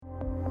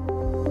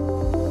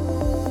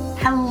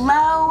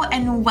Hello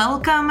and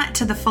welcome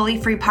to the Fully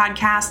Free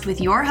Podcast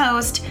with your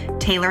host,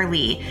 Taylor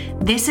Lee.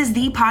 This is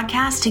the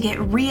podcast to get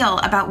real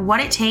about what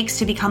it takes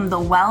to become the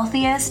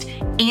wealthiest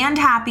and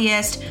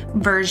happiest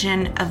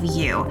version of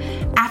you.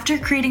 After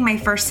creating my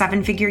first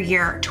seven-figure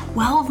year,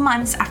 12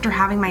 months after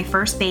having my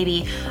first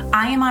baby,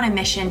 I am on a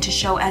mission to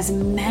show as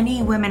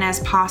many women as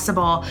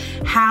possible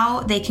how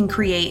they can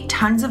create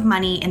tons of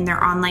money in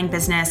their online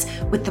business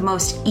with the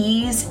most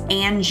ease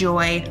and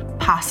joy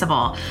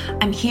possible.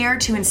 I'm here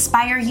to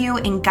inspire you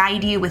and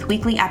guide you with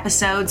weekly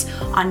episodes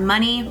on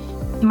money,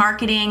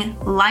 marketing,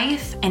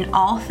 life, and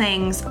all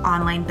things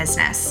online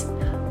business.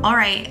 All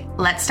right,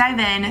 let's dive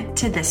in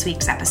to this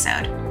week's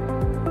episode.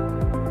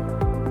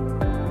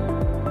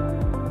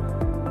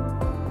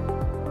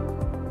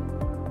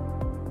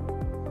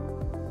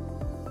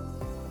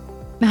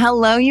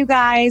 Hello, you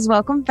guys.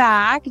 Welcome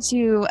back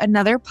to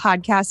another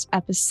podcast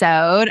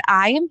episode.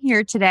 I am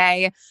here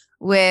today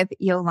with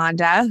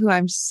Yolanda, who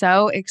I'm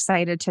so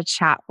excited to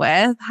chat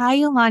with. Hi,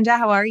 Yolanda.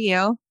 How are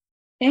you?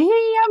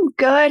 Hey, I'm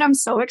good. I'm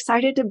so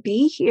excited to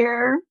be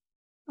here.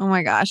 Oh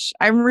my gosh.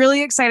 I'm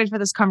really excited for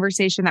this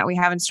conversation that we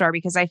have in store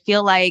because I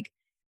feel like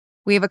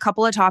we have a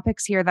couple of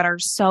topics here that are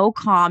so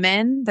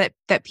common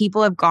that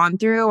people have gone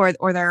through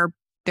or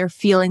they're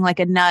feeling like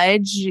a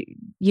nudge,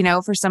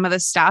 for some of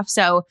this stuff.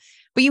 So,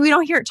 but we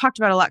don't hear it talked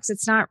about a lot because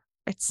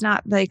it's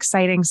not the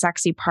exciting,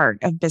 sexy part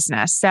of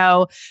business.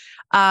 So,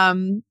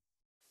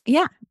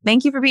 yeah,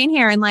 thank you for being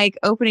here and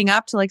opening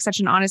up to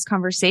such an honest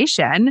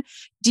conversation.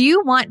 Do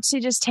you want to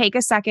just take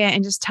a second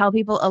and just tell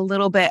people a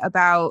little bit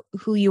about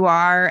who you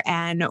are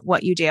and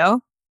what you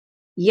do?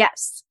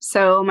 Yes.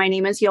 So my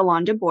name is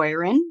Yolanda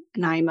Boyarin,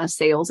 and I'm a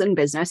sales and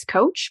business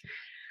coach.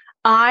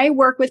 I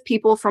work with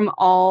people from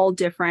all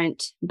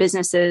different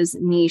businesses,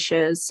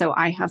 niches. So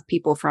I have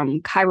people from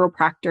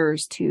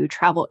chiropractors to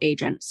travel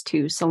agents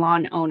to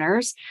salon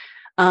owners.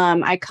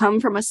 I come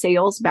from a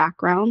sales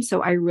background,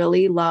 so I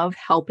really love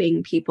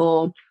helping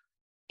people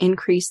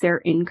increase their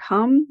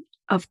income,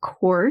 of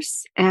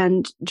course,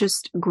 and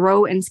just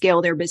grow and scale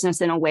their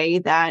business in a way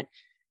that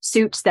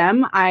suits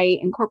them. I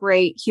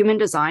incorporate human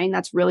design.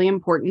 That's really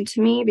important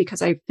to me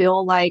because I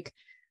feel like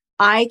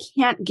I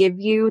can't give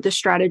you the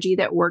strategy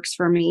that works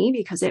for me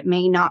because it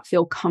may not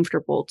feel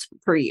comfortable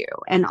for you.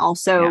 And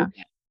also,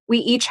 we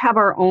each have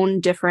our own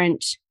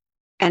different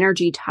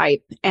energy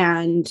type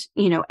and,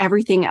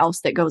 everything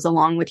else that goes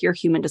along with your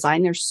human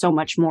design. There's so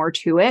much more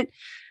to it.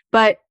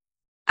 But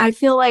I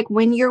feel like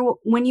when you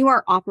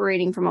are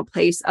operating from a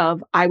place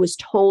of, I was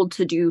told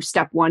to do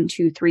step 1,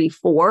 2, 3,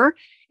 4,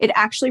 it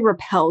actually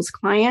repels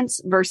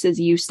clients versus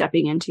you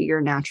stepping into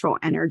your natural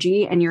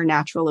energy and your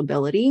natural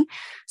ability.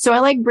 So I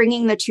like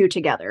bringing the two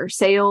together,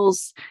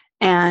 sales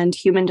and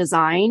human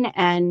design.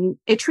 And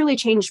it truly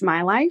changed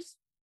my life.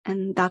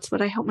 And that's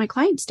what I help my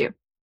clients do.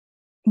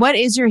 What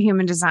is your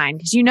human design?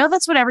 Because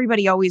that's what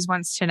everybody always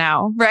wants to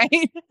know,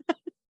 right?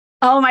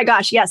 Oh my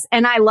gosh, yes.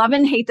 And I love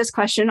and hate this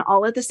question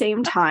all at the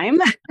same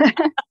time.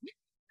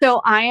 So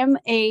I am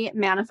a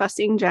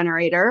manifesting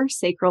generator,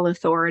 sacral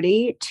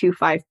authority,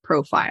 2-5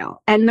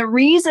 profile. And the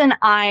reason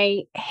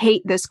I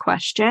hate this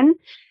question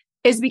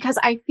is because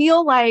I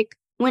feel like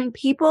when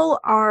people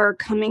are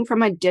coming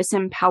from a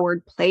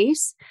disempowered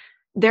place,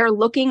 they're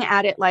looking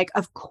at it like,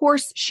 of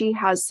course she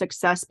has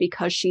success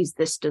because she's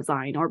this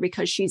design or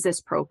because she's this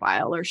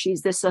profile or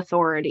she's this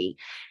authority.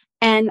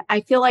 And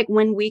I feel like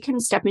when we can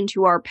step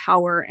into our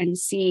power and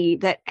see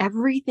that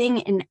everything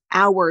in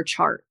our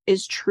chart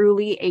is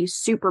truly a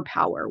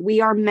superpower,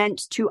 we are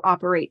meant to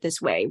operate this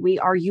way, we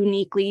are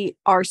uniquely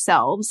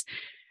ourselves,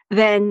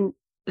 then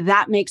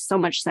that makes so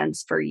much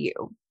sense for you.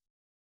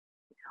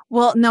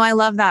 Well, no, I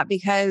love that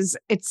because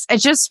it's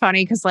just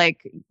funny because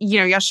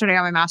yesterday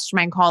on my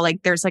mastermind call,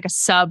 there's a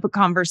sub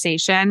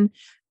conversation,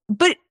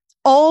 but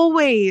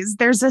always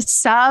there's a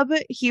sub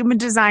human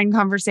design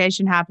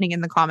conversation happening in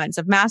the comments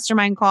of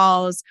mastermind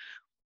calls,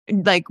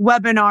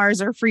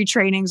 webinars or free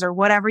trainings or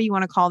whatever you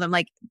want to call them.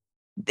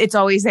 It's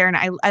always there.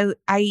 And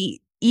I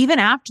even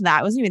after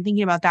that, I wasn't even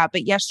thinking about that.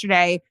 But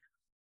yesterday,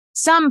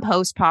 some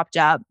post popped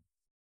up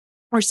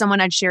where someone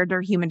had shared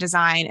their human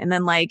design and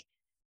then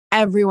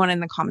everyone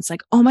in the comments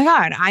oh my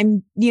God,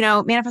 I'm,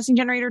 manifesting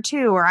generator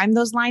too, or I'm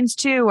those lines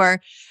too,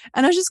 and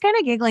I was just kind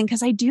of giggling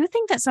because I do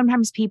think that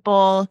sometimes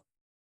people,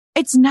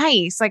 it's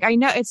nice. I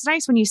know it's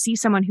nice when you see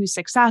someone who's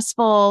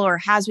successful or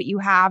has what you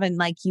have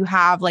and you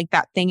have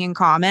that thing in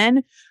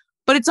common,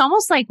 but it's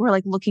almost like we're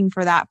looking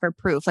for that for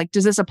proof.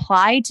 Does this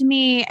apply to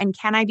me? And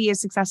can I be as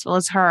successful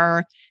as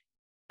her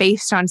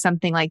based on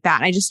something like that?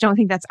 And I just don't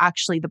think that's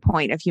actually the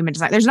point of human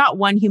design. There's not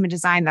one human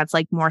design that's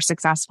more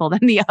successful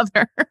than the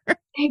other.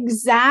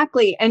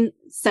 Exactly. And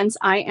since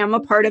I am a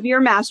part of your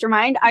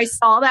mastermind, I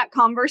saw that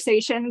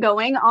conversation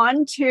going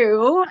on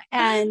too.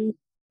 And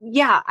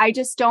yeah, I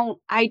don't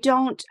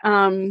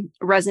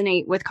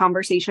resonate with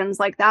conversations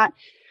like that.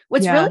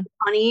 What's really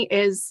funny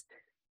is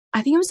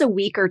I think it was a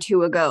week or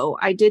two ago,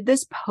 I did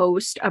this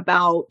post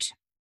about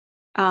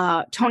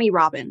Tony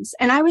Robbins.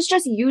 And I was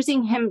just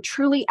using him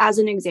truly as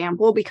an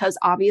example because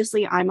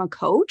obviously I'm a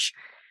coach.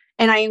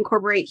 and I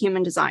incorporate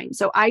human design.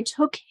 So I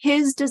took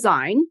his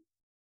design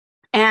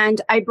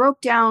and I broke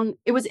down,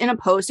 it was in a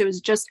post, it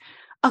was just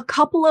a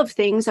couple of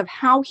things of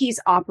how he's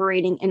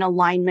operating in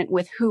alignment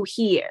with who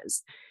he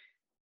is.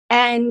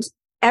 And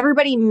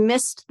everybody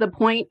missed the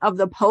point of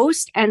the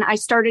post. And I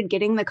started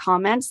getting the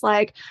comments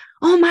like,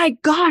 oh my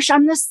gosh,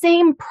 I'm the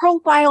same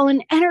profile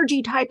and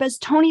energy type as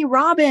Tony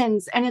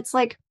Robbins. And it's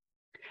like,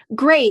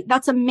 great,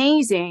 that's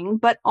amazing.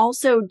 But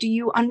also, do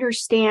you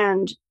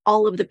understand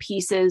all of the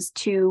pieces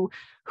to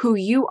who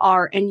you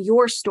are and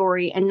your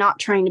story, and not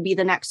trying to be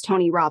the next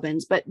Tony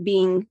Robbins, but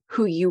being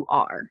who you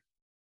are?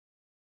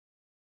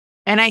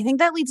 And I think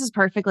that leads us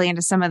perfectly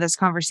into some of this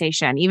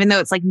conversation, even though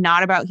it's like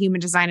not about human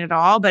design at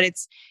all, but I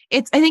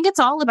think it's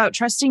all about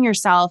trusting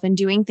yourself and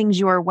doing things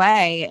your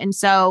way. And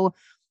so,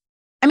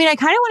 I mean, I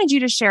kind of wanted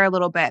you to share a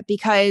little bit,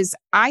 because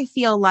I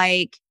feel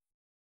like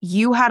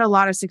you had a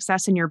lot of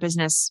success in your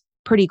business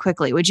pretty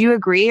quickly. Would you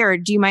agree? Or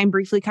do you mind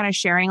briefly kind of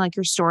sharing like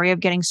your story of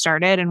getting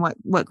started and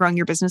what growing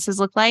your businesses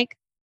looked like?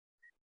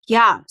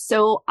 Yeah.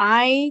 So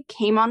I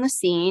came on the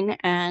scene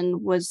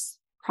and was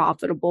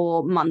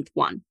profitable month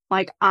one.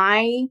 Like,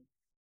 I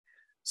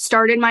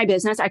started my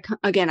business. I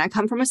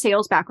come from a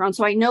sales background,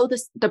 so I know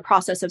the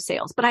process of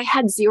sales, but I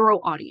had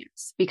zero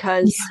audience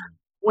because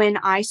when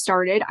I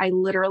started, I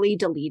literally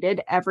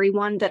deleted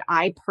everyone that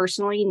I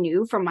personally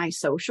knew from my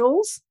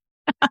socials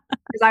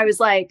because I was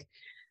like,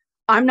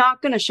 I'm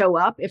not going to show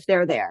up if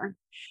they're there.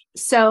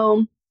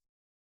 So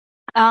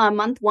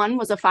month one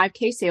was a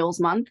 5K sales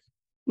month.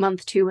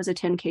 Month two was a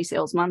 10K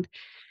sales month.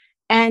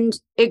 And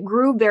it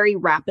grew very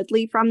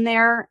rapidly from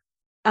there.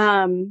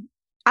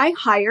 I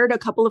hired a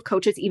couple of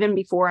coaches even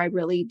before I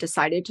really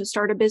decided to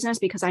start a business,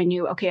 because I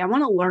knew, okay, I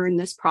want to learn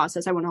this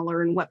process. I want to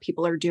learn what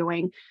people are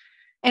doing.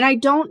 And I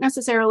don't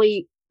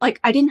necessarily, like,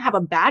 I didn't have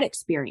a bad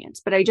experience,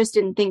 but I just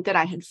didn't think that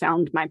I had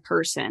found my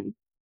person.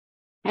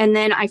 And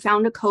then I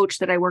found a coach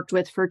that I worked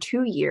with for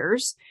 2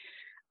 years.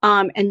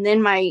 And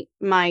then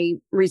my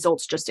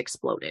results just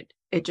exploded.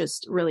 It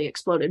just really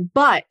exploded.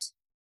 But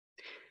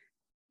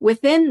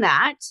within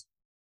that,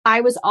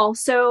 there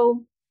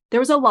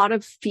was a lot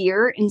of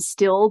fear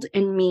instilled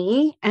in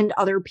me and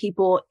other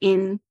people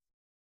in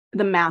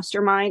the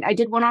mastermind. I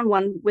did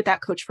one-on-one with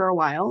that coach for a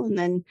while, and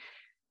then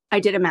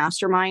I did a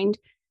mastermind.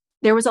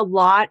 There was a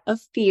lot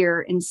of fear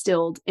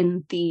instilled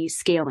in the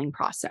scaling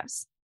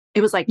process.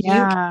 It was like, you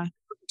can't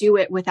do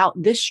it without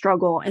this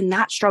struggle and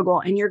that struggle,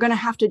 and you're going to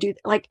have to do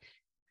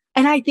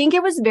and I think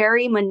it was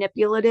very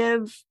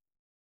manipulative,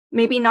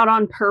 maybe not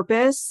on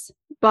purpose,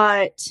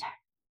 but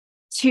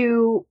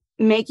to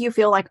make you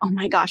feel like, oh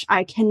my gosh,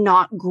 I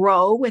cannot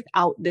grow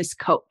without this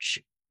coach.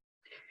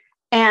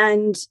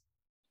 And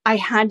I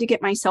had to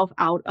get myself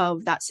out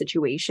of that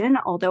situation.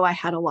 Although I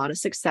had a lot of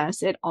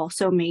success, it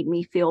also made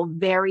me feel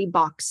very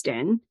boxed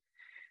in.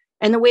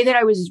 And the way that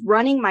I was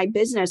running my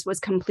business was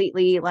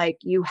completely like,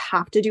 you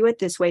have to do it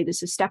this way.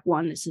 This is step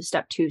one. This is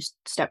step two,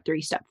 step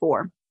three, step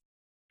four.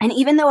 And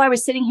even though I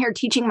was sitting here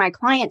teaching my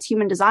clients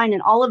human design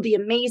and all of the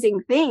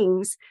amazing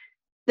things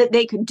that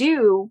they could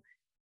do,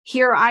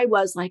 here I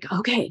was like,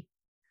 okay,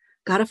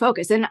 got to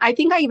focus. And I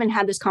think I even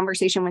had this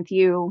conversation with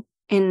you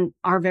in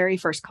our very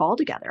first call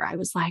together. I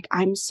was like,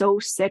 I'm so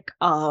sick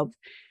of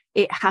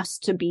it has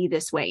to be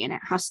this way and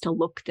it has to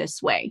look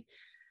this way.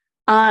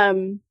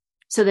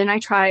 So then I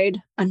tried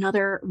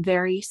another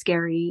very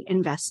scary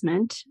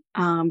investment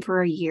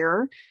for a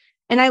year.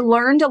 And I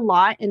learned a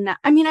lot in that.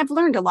 I mean, I've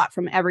learned a lot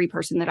from every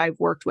person that I've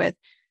worked with.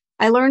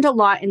 I learned a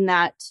lot in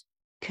that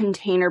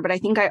container, but I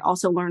think I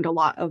also learned a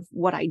lot of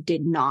what I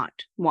did not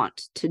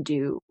want to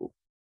do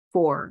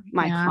for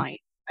my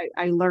client.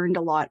 I learned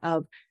a lot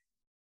of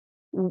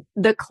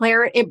the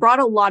clarity. It brought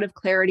a lot of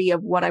clarity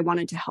of what I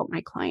wanted to help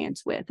my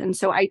clients with. And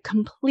so I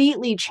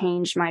completely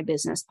changed my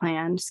business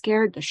plan,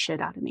 scared the shit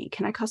out of me.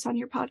 Can I cuss on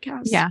your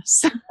podcast?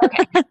 Yes.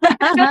 Okay.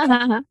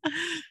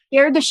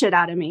 Scared the shit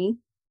out of me.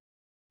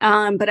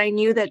 But I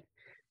knew that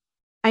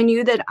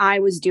I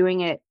was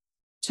doing it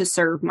to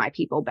serve my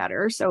people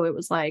better. So it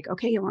was like,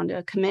 okay,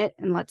 Yolanda, commit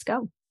and let's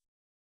go.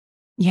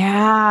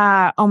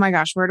 Yeah. Oh my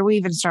gosh. Where do we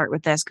even start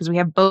with this? Because we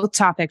have both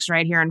topics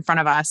right here in front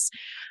of us.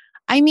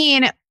 I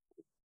mean,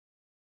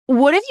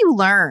 what have you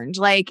learned?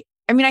 I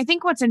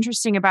think what's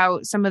interesting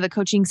about some of the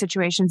coaching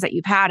situations that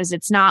you've had is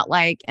it's not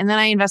like, and then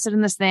I invested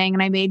in this thing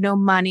and I made no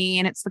money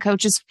and it's the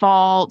coach's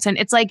fault. And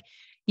it's like,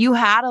 you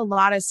had a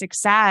lot of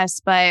success,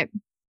 but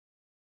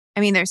I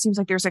mean, there seems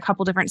like there's a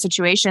couple different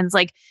situations.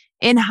 Like,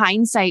 in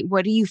hindsight,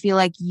 what do you feel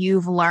like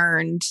you've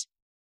learned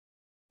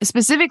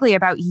specifically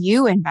about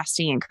you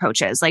investing in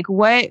coaches? Like,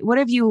 what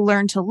have you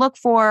learned to look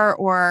for,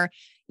 or,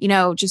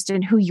 just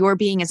in who you're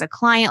being as a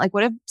client? Like,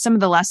 what have some of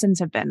the lessons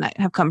have been that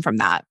have come from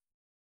that?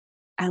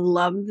 I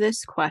love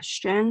this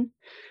question.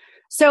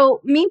 So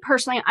me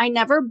personally, I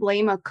never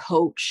blame a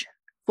coach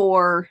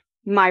for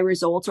my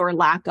results or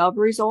lack of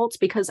results,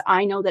 because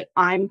I know that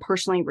I'm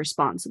personally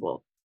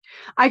responsible.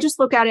 I just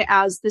look at it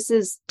as, this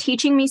is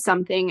teaching me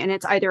something, and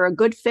it's either a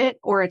good fit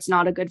or it's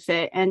not a good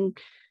fit. And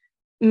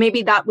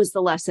maybe that was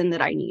the lesson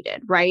that I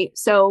needed. Right.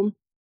 So,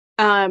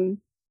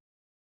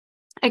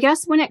 I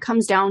guess when it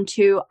comes down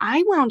to,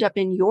 I wound up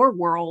in your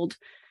world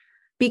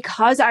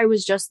because I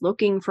was just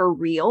looking for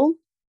real.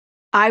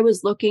 I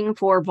was looking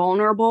for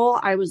vulnerable.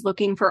 I was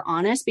looking for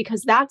honest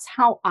because that's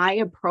how I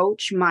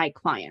approach my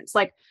clients.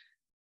 Like,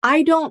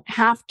 I don't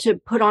have to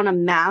put on a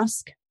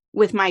mask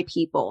with my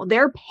people.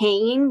 They're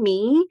paying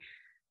me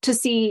to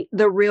see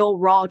the real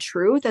raw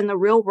truth. And the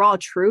real raw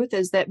truth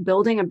is that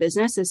building a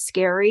business is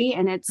scary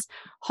and it's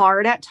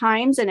hard at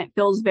times and it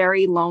feels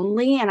very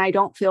lonely. And I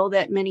don't feel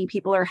that many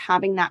people are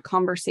having that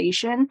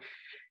conversation.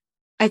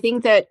 I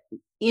think that,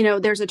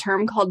 there's a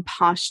term called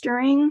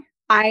posturing.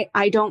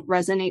 I don't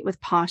resonate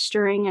with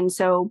posturing. And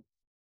so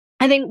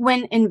I think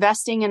when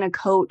investing in a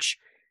coach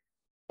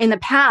in the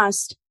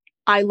past,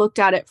 I looked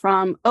at it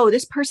from, oh,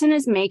 this person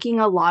is making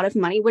a lot of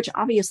money, which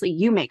obviously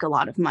you make a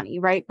lot of money,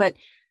 right? But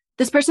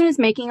this person is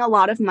making a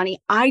lot of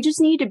money. I just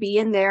need to be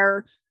in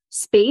their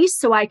space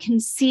so I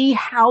can see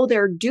how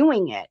they're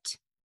doing it.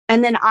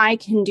 And then I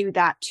can do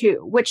that too,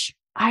 which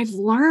I've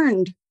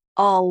learned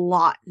a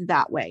lot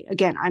that way.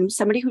 Again, I'm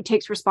somebody who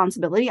takes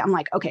responsibility. I'm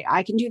like, okay,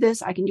 I can do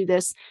this. I can do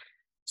this.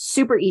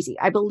 Super easy.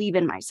 I believe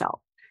in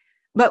myself.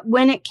 But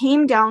when it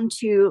came down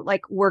to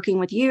like working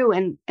with you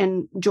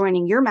and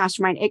joining your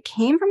mastermind, it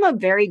came from a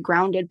very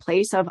grounded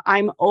place of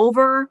I'm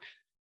over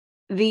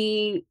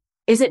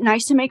is it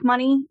nice to make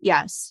money?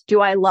 Yes.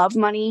 Do I love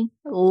money?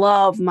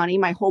 Love money.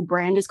 My whole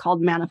brand is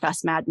called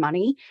Manifest Mad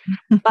Money.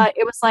 But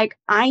it was like,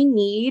 I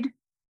need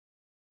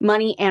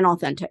money and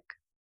authentic.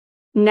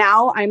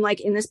 Now I'm like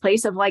in this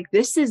place of like,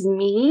 this is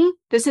me.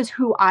 This is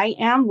who I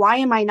am. Why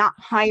am I not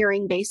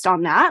hiring based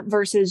on that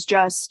versus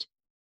just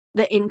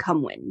the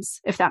income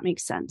wins, if that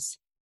makes sense?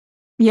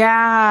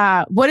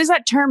 Yeah. What does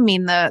that term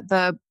mean?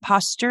 The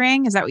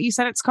posturing? Is that what you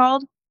said it's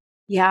called?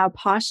 Yeah.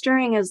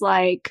 Posturing is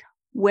like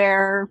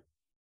where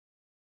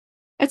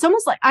it's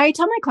almost like I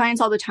tell my clients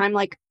all the time,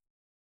 like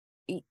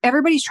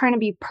everybody's trying to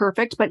be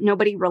perfect, but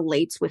nobody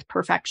relates with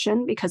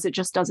perfection because it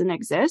just doesn't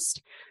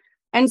exist.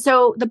 And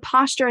so the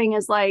posturing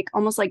is like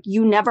almost like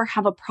you never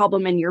have a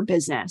problem in your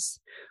business.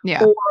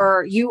 Yeah.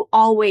 Or you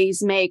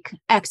always make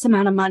X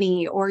amount of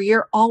money, or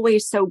you're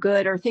always so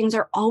good, or things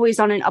are always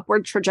on an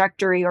upward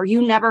trajectory, or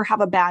you never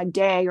have a bad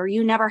day, or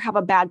you never have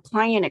a bad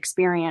client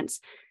experience.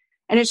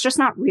 And it's just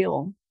not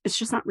real. It's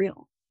just not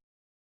real.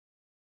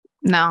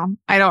 No,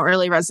 I don't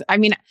really I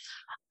mean,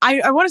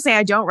 I want to say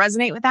I don't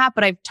resonate with that,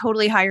 but I've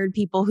totally hired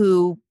people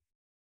who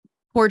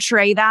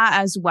portray that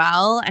as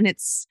well. And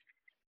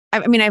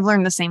I mean, I've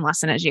learned the same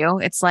lesson as you.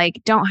 It's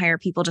like, don't hire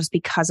people just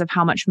because of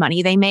how much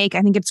money they make.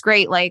 I think it's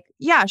great. Like,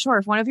 yeah, sure.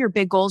 If one of your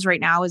big goals right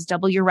now is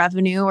double your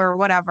revenue or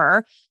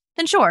whatever,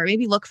 then sure,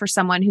 maybe look for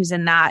someone who's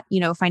in that,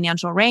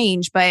 financial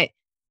range, but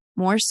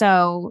more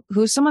so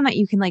who's someone that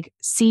you can like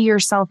see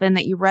yourself in,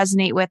 that you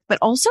resonate with, but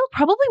also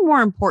probably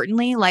more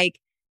importantly, like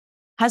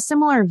has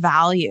similar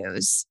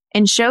values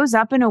and shows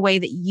up in a way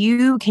that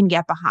you can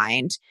get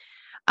behind.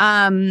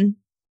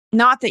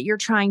 Not that you're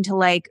trying to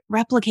like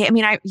replicate. I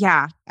mean, I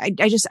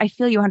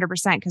feel you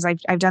 100% because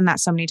I've done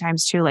that so many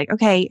times too. Like,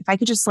 okay, if I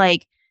could just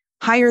like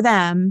hire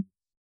them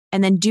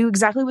and then do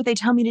exactly what they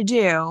tell me to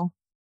do,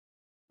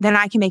 then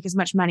I can make as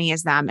much money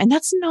as them. And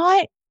that's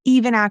not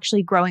even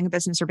actually growing a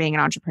business or being an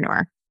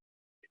entrepreneur.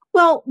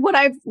 Well, what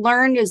I've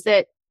learned is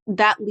that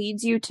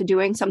leads you to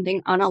doing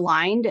something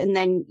unaligned. And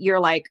then you're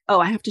like,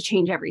 oh, I have to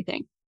change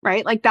everything.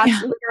 Right. Like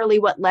that's literally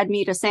what led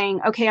me to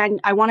saying, okay,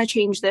 I want to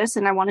change this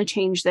and I want to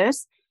change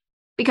this.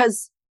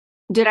 Because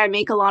did I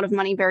make a lot of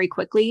money very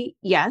quickly?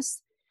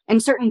 Yes.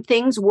 And certain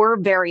things were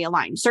very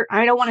aligned.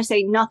 I don't want to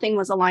say nothing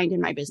was aligned in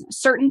my business.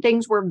 Certain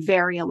things were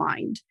very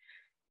aligned.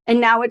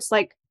 And now it's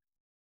like,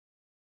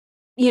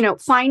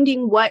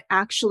 finding what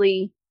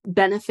actually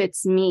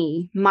benefits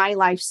me, my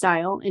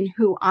lifestyle, and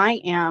who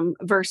I am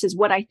versus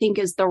what I think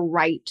is the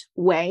right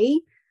way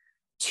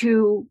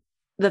to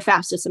the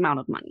fastest amount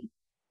of money.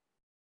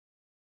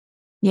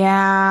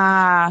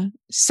 Yeah.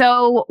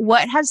 So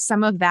what has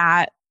some of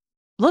that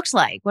looked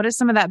like? What has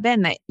some of that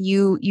been that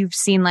you've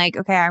seen like,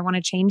 okay, I want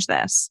to change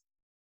this?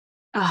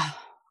 Oh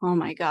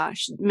my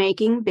gosh.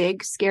 Making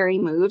big, scary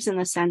moves in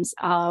the sense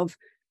of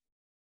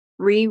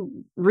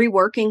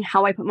reworking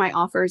how I put my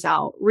offers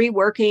out,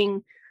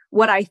 reworking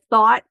what I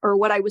thought or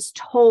what I was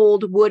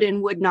told would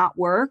and would not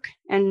work,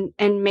 and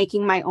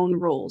making my own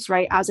rules,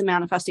 right? As a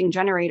manifesting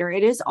generator,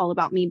 it is all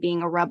about me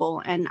being a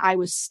rebel. And I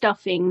was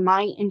stuffing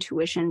my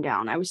intuition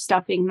down. I was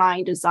stuffing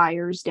my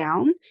desires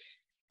down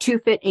to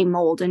fit a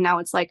mold. And now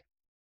it's like,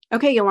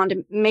 okay,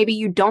 Yolanda, maybe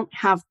you don't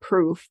have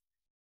proof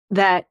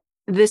that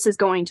this is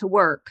going to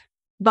work,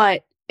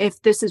 but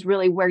if this is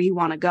really where you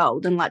want to go,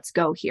 then let's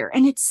go here.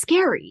 And it's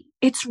scary.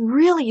 It's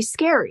really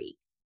scary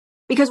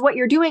because what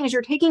you're doing is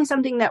you're taking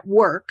something that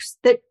works,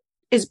 that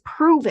is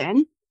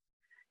proven,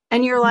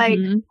 and you're like,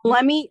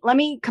 let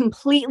me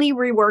completely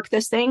rework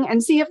this thing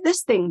and see if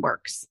this thing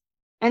works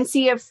and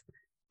see if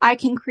I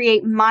can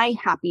create my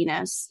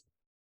happiness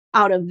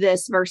out of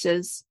this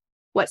versus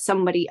what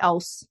somebody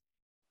else,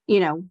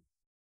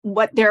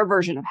 what their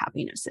version of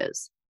happiness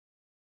is.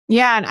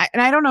 Yeah.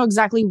 And I don't know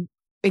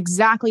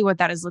exactly what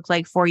that has looked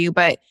like for you,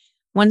 but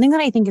one thing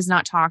that I think is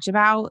not talked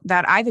about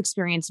that I've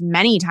experienced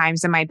many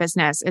times in my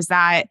business is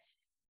that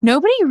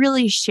nobody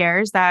really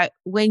shares that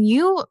when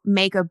you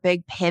make a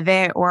big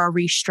pivot or a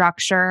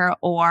restructure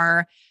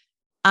or,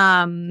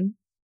 um,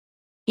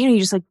 you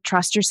just like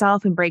trust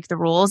yourself and break the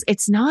rules.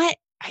 It's not,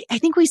 I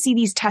think we see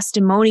these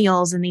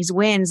testimonials and these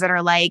wins that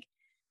are like,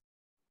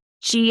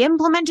 she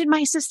implemented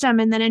my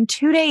system and then in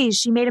 2 days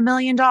she made $1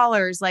 million.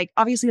 Like,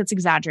 obviously that's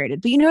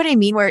exaggerated, but you know what I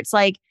mean? Where it's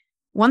like,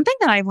 one thing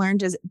that I've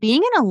learned is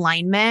being in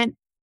alignment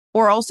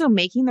or also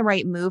making the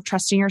right move,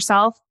 trusting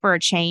yourself for a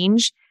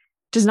change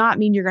does not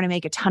mean you're going to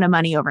make a ton of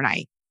money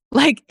overnight.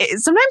 Like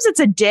sometimes it's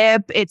a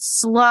dip, it's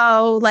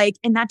slow, like,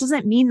 and that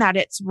doesn't mean that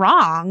it's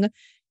wrong.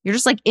 You're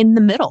just like in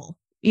the middle,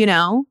 you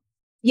know?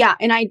 Yeah.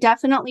 And I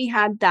definitely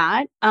had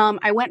that.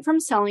 I went from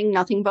selling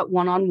nothing but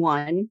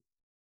one-on-one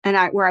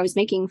where I was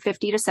making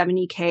 50 to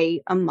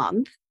 70K a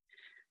month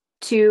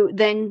to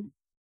then,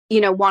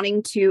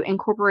 wanting to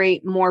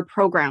incorporate more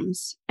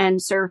programs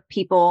and serve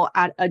people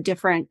at a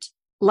different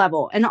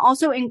level and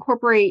also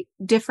incorporate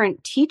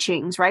different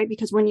teachings, right?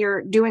 Because when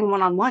you're doing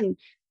one-on-one,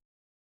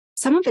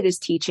 some of it is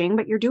teaching,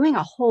 but you're doing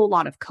a whole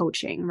lot of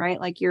coaching, right?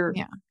 Like you're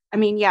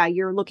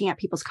looking at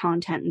people's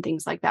content and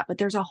things like that, but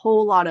there's a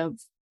whole lot of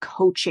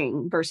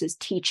coaching versus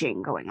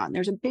teaching going on.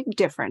 There's a big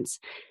difference.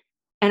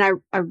 And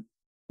I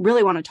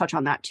really want to touch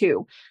on that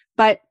too.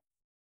 But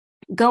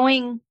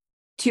going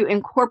to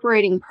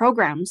incorporating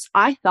programs,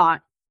 I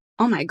thought,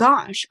 oh my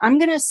gosh, I'm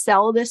going to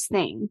sell this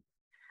thing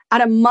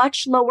at a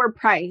much lower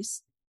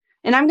price.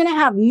 And I'm going to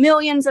have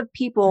millions of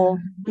people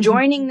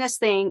joining this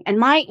thing and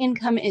my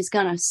income is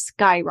going to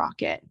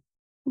skyrocket.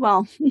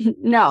 Well,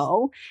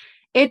 no,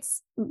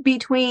 it's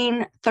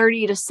between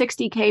 30 to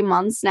 60K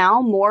months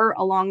now, more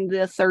along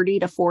the 30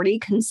 to 40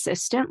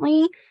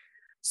 consistently.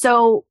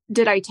 So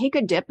did I take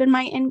a dip in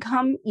my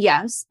income?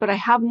 Yes, but I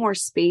have more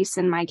space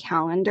in my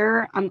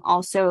calendar. I'm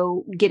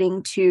also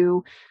getting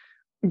to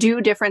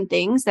do different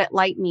things that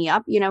light me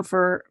up.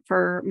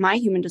 For my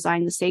human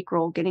design, the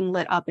sacral, getting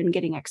lit up and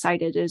getting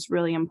excited is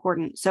really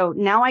important. So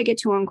now I get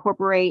to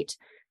incorporate,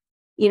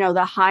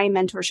 the high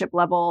mentorship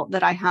level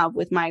that I have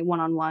with my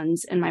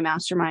one-on-ones and my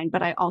mastermind,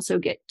 but I also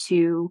get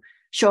to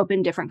show up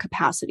in different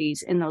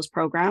capacities in those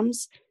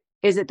programs.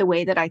 Is it the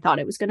way that I thought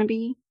it was going to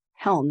be?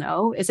 Hell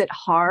no. Is it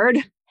hard?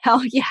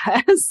 Hell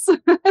yes.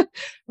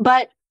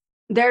 But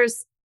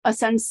there's a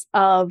sense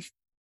of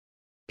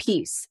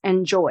peace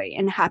and joy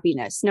and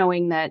happiness,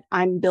 knowing that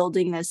I'm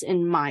building this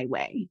in my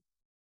way.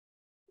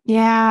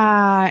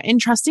 Yeah.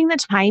 And trusting the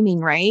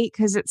timing, right?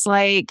 Because it's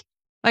like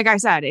I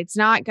said, it's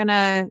not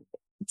gonna,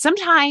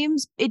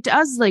 sometimes it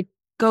does like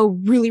go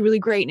really, really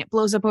great and it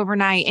blows up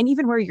overnight. And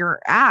even where you're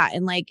at,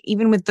 and like,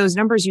 even with those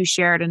numbers you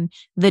shared and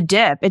the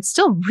dip, it's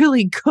still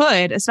really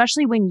good,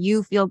 especially when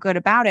you feel good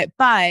about it.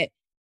 But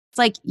it's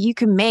like you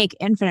can make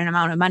infinite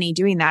amount of money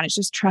doing that. It's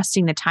just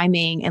trusting the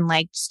timing and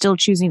like still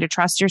choosing to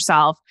trust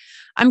yourself.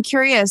 I'm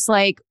curious,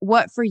 like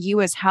what for you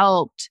has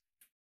helped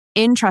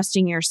in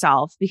trusting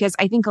yourself? Because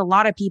I think a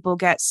lot of people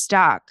get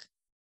stuck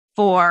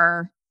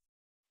for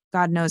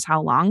God knows how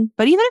long.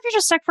 But even if you're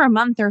just stuck for a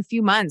month or a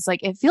few months,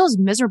 like it feels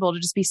miserable to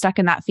just be stuck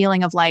in that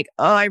feeling of like,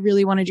 oh, I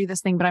really want to do this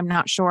thing, but I'm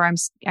not sure.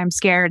 I'm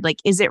scared. Like,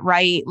 is it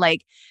right?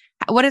 Like,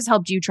 what has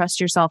helped you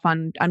trust yourself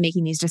on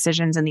making these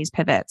decisions and these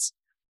pivots?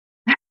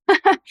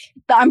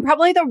 I'm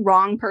probably the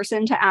wrong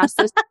person to ask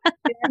this.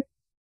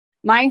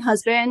 My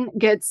husband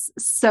gets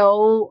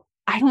so,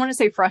 I don't want to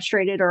say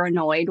frustrated or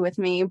annoyed with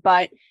me,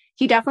 but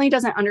he definitely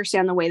doesn't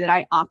understand the way that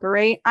I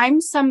operate. I'm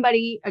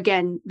somebody,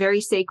 again, very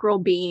sacral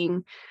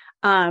being.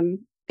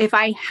 If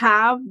I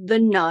have the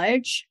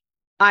nudge,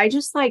 I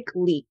just like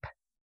leap.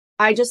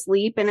 I just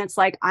leap and it's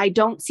like, I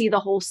don't see the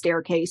whole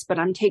staircase, but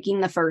I'm taking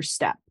the first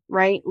step,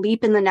 right?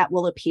 Leap and the net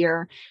will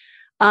appear.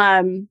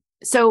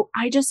 So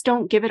I just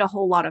don't give it a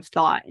whole lot of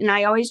thought. And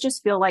I always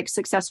just feel like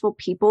successful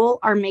people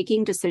are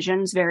making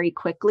decisions very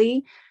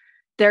quickly.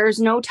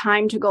 There's no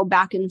time to go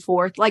back and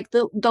forth. Like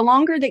the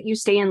longer that you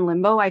stay in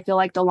limbo, I feel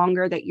like the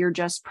longer that you're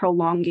just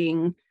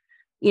prolonging,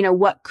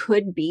 what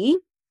could be.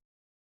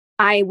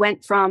 I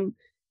went from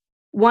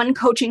one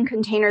coaching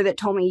container that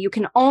told me you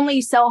can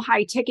only sell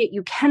high ticket.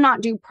 You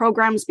cannot do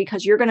programs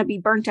because you're going to be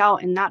burnt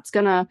out and that's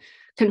going to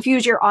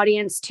confuse your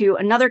audience, to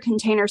another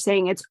container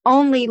saying it's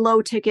only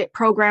low ticket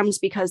programs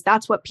because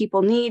that's what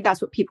people need.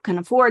 That's what people can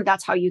afford.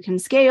 That's how you can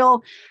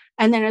scale.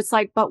 And then it's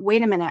like, but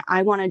wait a minute,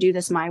 I want to do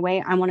this my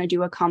way. I want to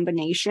do a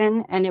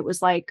combination. And it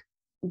was like,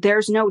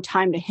 there's no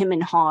time to hem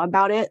and haw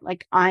about it.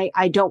 Like,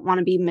 I don't want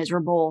to be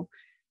miserable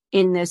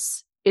in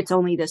this. It's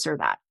only this or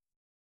that.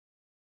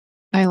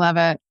 I love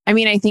it. I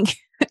mean,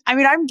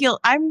 I'm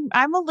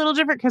a little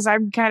different because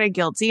I'm kind of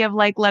guilty of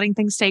like letting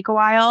things take a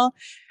while.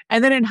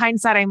 And then in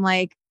hindsight, I'm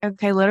like,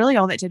 okay, literally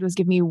all that did was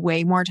give me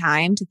way more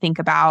time to think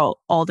about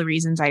all the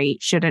reasons I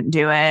shouldn't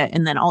do it.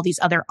 And then all these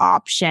other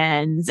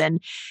options. And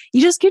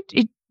you just get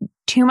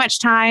too much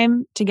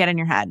time to get in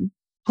your head.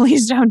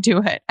 Please don't do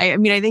it. I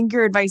mean, I think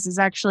your advice is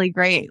actually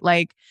great.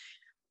 Like,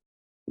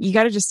 you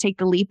got to just take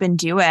the leap and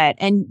do it.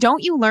 And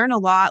don't you learn a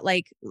lot?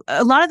 Like,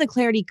 a lot of the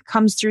clarity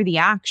comes through the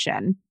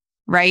action,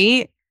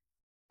 right?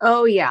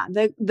 Oh yeah.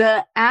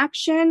 The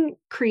action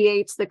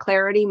creates the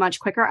clarity much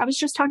quicker. I was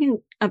just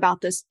talking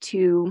about this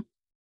to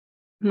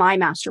my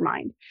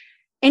mastermind.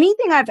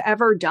 Anything I've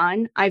ever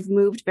done, I've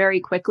moved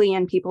very quickly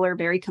and people are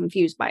very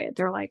confused by it.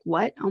 They're like,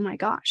 what? Oh my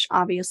gosh.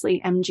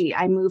 Obviously, MG,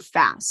 I move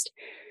fast.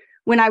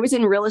 When I was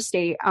in real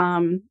estate,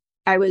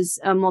 I was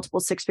a multiple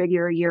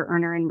six-figure a year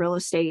earner in real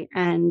estate.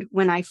 And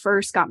when I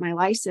first got my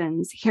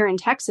license here in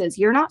Texas,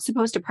 you're not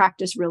supposed to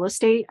practice real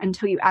estate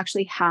until you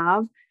actually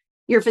have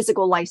your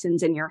physical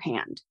license in your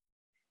hand.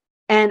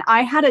 And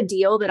I had a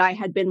deal that I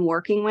had been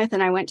working with,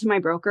 and I went to my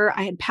broker.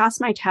 I had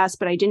passed my test,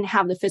 but I didn't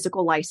have the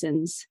physical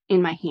license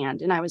in my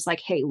hand. And I was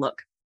like, hey,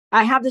 look,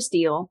 I have this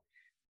deal.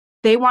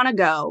 They want to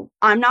go.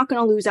 I'm not going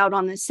to lose out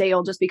on this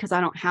sale just because I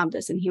don't have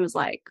this. And he was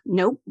like,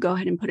 nope, go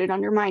ahead and put it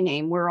under my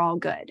name. We're all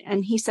good.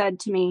 And he said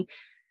to me,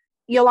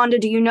 Yolanda,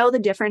 do you know the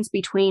difference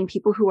between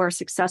people who are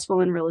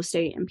successful in real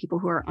estate and people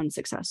who are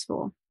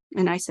unsuccessful?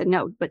 And I said,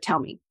 no, but tell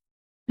me.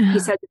 He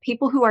said, the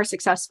people who are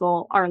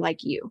successful are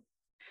like you.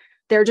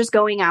 They're just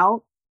going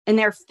out and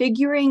they're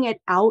figuring it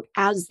out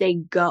as they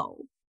go,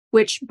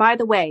 which, by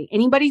the way,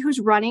 anybody who's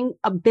running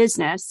a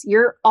business,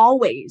 you're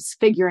always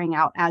figuring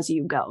out as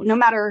you go. No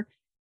matter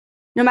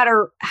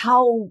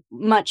how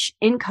much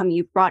income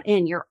you've brought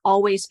in, you're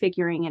always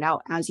figuring it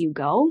out as you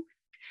go.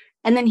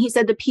 And then he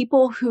said the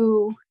people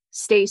who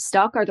stay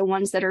stuck are the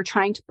ones that are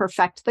trying to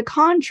perfect the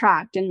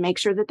contract and make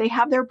sure that they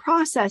have their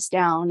process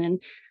down. And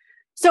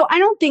so I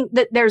don't think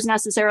that there's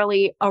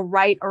necessarily a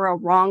right or a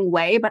wrong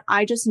way, but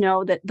I just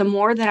know that the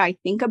more that I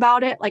think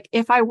about it, like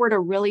if I were to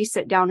really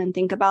sit down and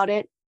think about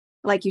it,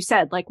 like you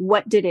said, like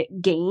what did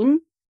it gain?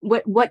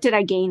 What did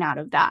I gain out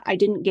of that? I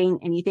didn't gain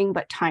anything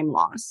but time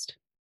lost.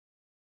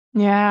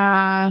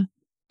 Yeah.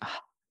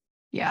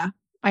 Yeah,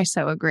 I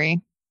so agree.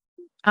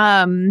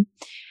 I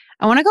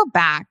want to go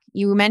back.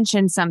 You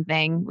mentioned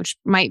something which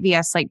might be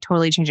us like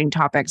totally changing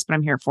topics, but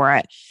I'm here for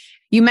it.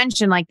 You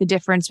mentioned like the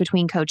difference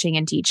between coaching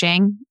and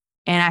teaching.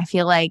 And I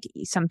feel like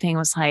something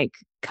was like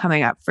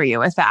coming up for you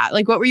with that.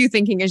 Like, what were you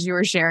thinking as you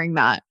were sharing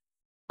that?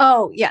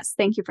 Oh, yes.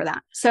 Thank you for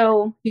that.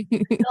 So I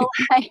feel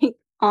like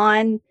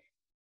on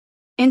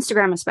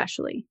Instagram,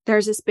 especially,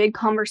 there's this big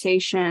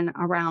conversation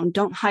around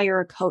don't hire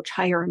a coach,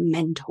 hire a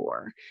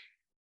mentor.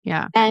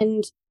 Yeah.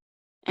 And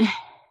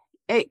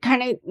it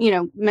kind of,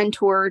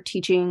 mentor,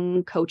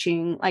 teaching,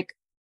 coaching, like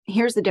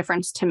here's the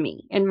difference to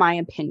me, in my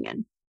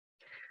opinion.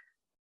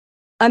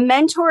 A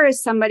mentor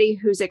is somebody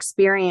who's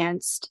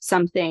experienced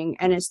something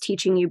and is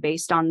teaching you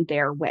based on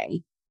their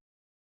way.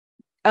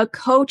 A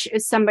coach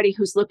is somebody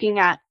who's looking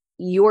at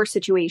your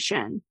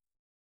situation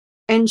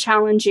and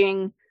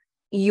challenging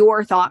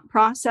your thought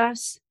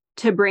process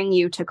to bring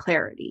you to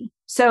clarity.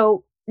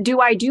 So do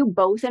I do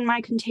both in my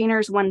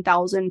containers?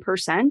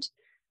 1000%.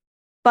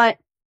 But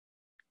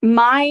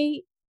my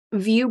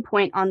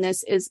viewpoint on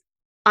this is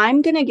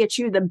I'm going to get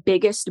you the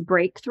biggest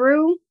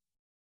breakthrough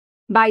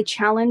by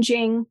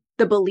challenging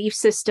the belief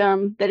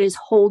system that is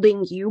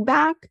holding you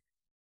back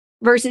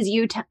versus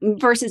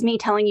versus me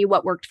telling you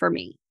what worked for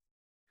me.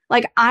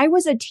 Like I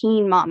was a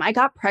teen mom. I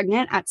got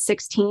pregnant at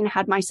 16,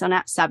 had my son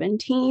at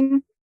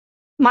 17.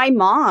 My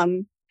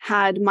mom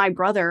had my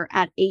brother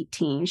at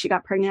 18. She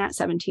got pregnant at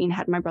 17,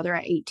 had my brother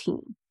at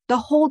 18. The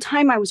whole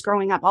time I was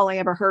growing up, all I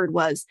ever heard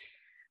was,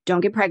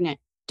 don't get pregnant.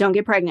 Don't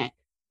get pregnant.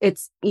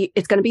 It's going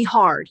to be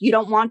hard. You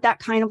don't want that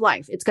kind of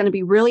life. It's going to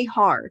be really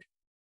hard.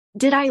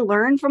 Did I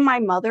learn from my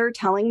mother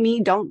telling me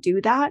don't do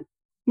that?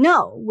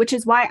 No, which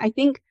is why I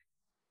think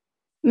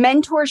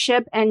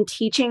mentorship and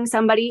teaching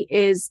somebody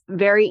is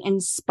very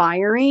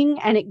inspiring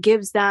and it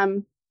gives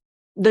them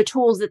the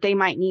tools that they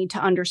might need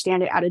to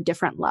understand it at a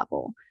different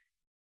level.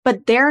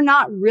 But they're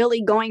not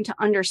really going to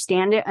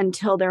understand it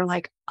until they're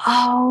like,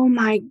 oh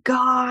my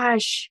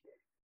gosh,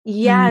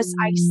 yes,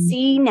 I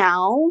see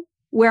now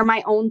where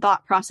my own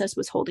thought process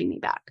was holding me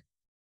back.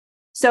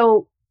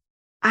 So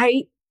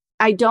I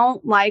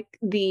don't like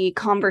the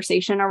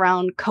conversation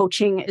around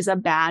coaching is a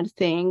bad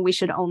thing. We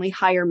should only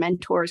hire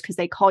mentors because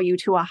they call you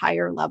to a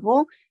higher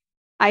level.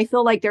 I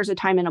feel like there's a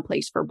time and a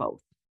place for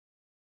both.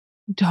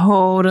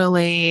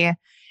 Totally.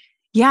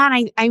 Yeah.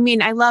 And I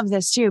mean, I love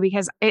this too,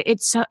 because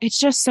it's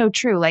just so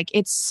true. Like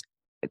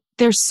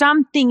there's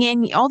something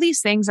in all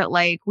these things that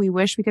like, we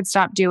wish we could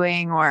stop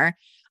doing, or,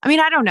 I mean,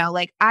 I don't know.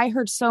 Like I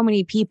heard so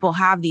many people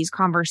have these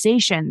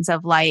conversations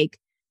of like,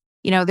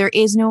 there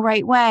is no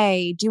right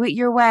way, do it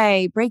your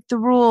way, break the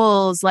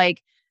rules.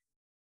 Like,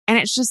 and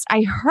it's just,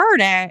 I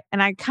heard it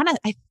and I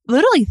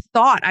literally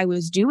thought I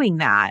was doing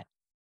that.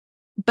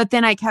 But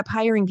then I kept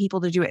hiring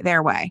people to do it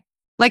their way.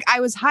 Like I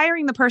was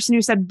hiring the person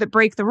who said that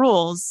break the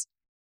rules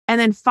and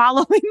then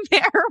following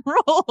their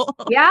rule.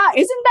 Yeah.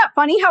 Isn't that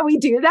funny how we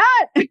do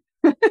that?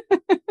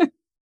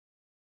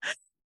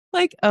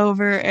 Like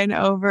over and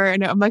over.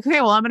 And I'm like, okay,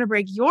 well, I'm going to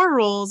break your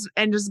rules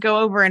and just go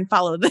over and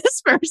follow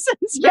this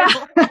person's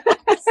rules.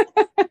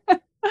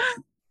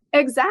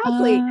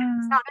 Exactly.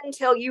 It's not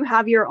until you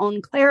have your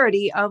own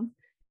clarity of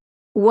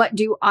what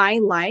do I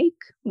like?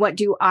 What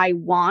do I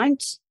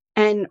want?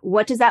 And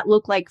what does that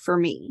look like for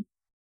me?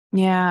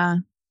 Yeah.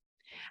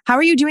 How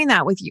are you doing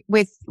that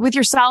with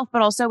yourself,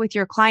 but also with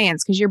your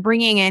clients? Because you're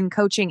bringing in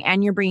coaching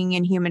and you're bringing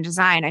in human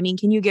design. I mean,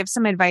 can you give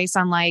some advice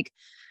on like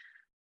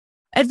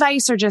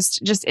advice or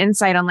just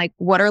insight on like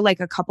what are like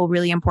a couple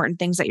really important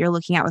things that you're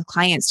looking at with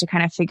clients to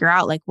kind of figure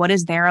out like what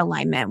is their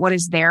alignment, what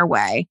is their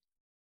way?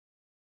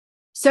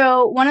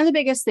 So one of the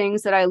biggest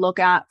things that I look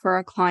at for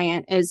a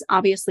client is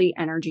obviously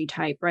energy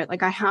type, right?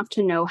 Like I have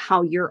to know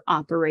how you're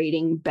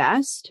operating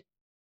best.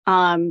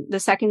 The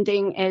second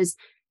thing is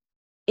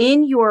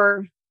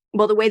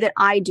the way that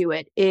I do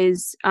it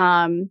is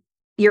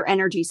your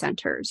energy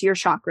centers, your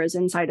chakras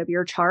inside of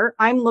your chart.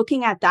 I'm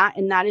looking at that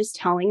and that is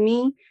telling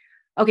me,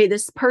 okay,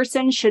 this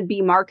person should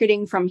be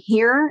marketing from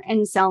here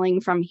and selling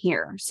from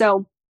here.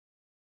 So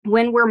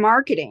when we're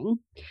marketing,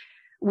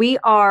 we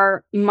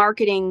are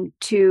marketing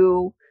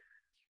to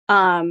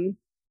and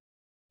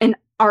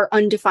our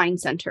undefined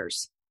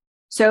centers.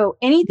 So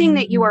anything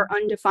that you are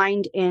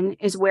undefined in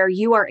is where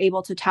you are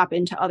able to tap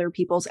into other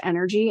people's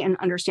energy and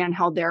understand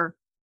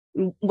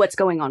what's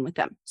going on with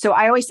them. So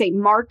I always say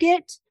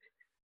market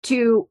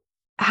to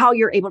how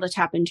you're able to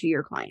tap into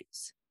your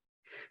clients.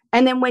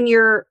 And then when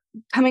you're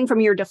coming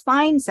from your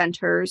defined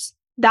centers,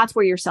 that's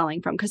where you're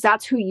selling from because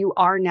that's who you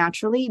are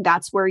naturally.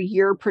 That's where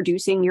you're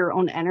producing your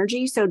own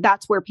energy. So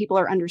that's where people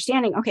are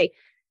understanding, okay,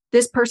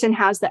 this person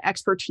has the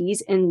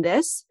expertise in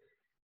this.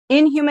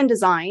 In human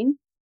design,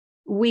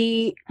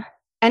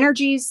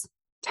 energies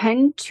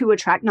tend to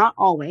attract, not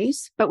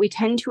always, but we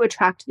tend to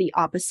attract the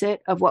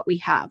opposite of what we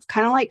have.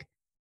 Kind of like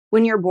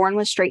when you're born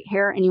with straight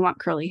hair and you want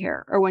curly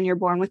hair, or when you're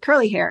born with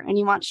curly hair and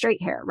you want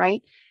straight hair,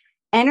 right?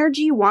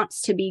 Energy wants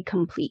to be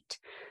complete.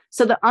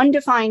 So the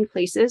undefined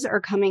places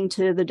are coming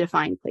to the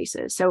defined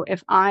places. So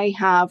if I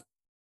have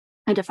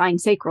a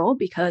defined sacral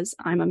because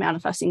I'm a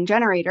manifesting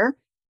generator,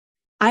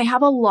 I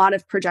have a lot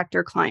of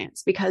projector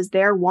clients because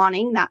they're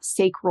wanting that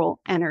sacral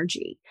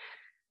energy.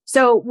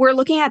 So we're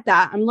looking at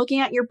that. I'm looking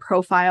at your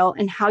profile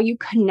and how you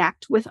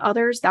connect with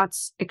others.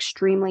 That's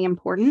extremely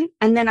important.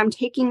 And then I'm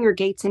taking your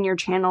gates and your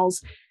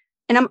channels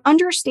and I'm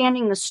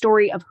understanding the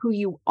story of who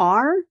you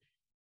are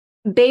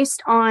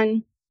based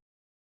on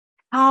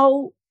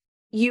how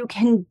you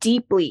can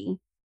deeply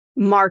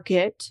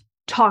market,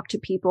 talk to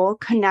people,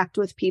 connect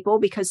with people,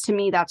 because to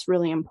me, that's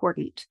really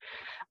important.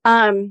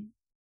 And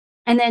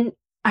then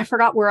I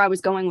forgot where I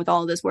was going with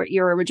all of this, what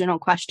your original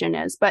question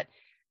is, but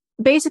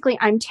basically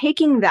I'm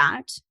taking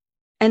that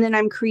and then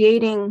I'm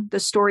creating the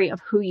story of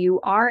who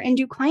you are. And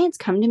do clients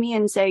come to me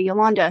and say,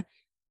 Yolanda,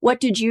 what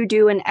did you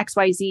do in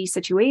XYZ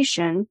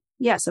situation?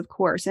 Yes, of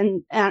course.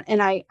 And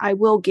I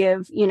will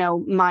give,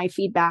 my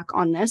feedback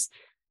on this,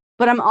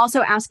 but I'm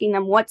also asking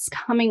them what's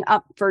coming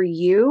up for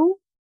you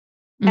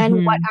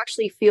and what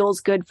actually feels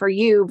good for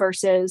you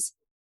versus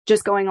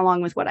just going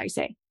along with what I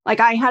say. Like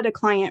I had a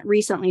client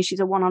recently, she's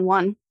a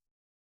one-on-one.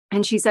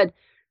 And she said,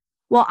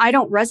 well, I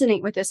don't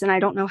resonate with this and I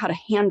don't know how to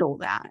handle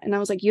that. And I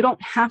was like, you don't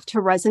have to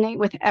resonate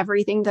with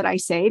everything that I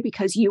say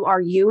because you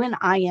are you and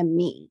I am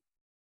me.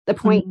 The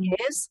point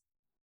is,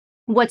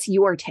 what's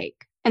your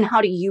take and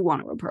how do you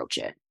want to approach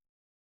it?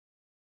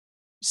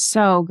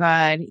 So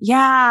good.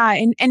 Yeah.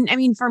 And I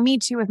mean, for me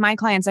too, with my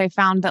clients, I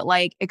found that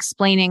like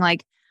explaining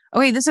like,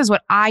 okay, this is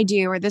what I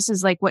do, or this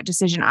is like what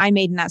decision I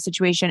made in that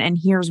situation. And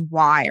here's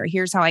why, or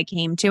here's how I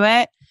came to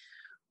it.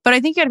 But I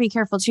think you got to be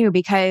careful too,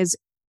 because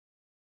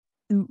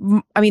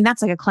I mean,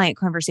 that's like a client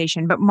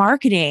conversation, but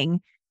marketing,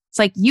 it's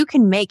like you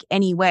can make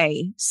any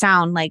way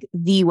sound like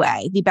the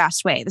way, the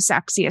best way, the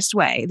sexiest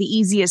way, the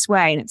easiest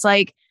way. And it's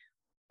like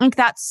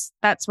that's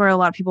where a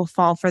lot of people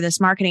fall for this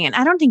marketing. And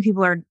I don't think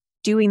people are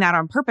doing that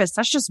on purpose.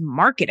 That's just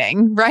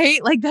marketing,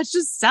 right? Like that's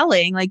just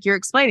selling. Like you're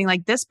explaining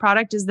like this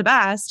product is the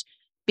best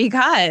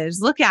because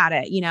look at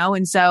it,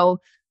 And so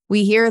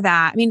we hear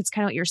that. I mean, it's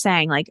kind of what you're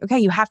saying. Like, okay,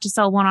 you have to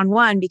sell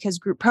one-on-one because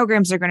group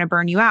programs are going to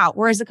burn you out.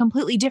 Whereas a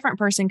completely different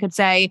person could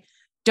say,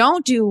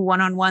 don't do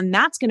one-on-one.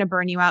 That's going to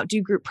burn you out.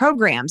 Do group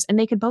programs. And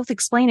they could both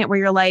explain it where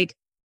you're like,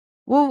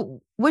 well,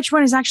 which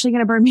one is actually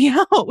going to burn me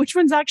out? Which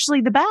one's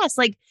actually the best?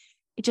 Like,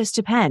 it just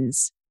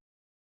depends.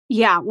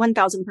 Yeah,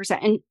 1000%.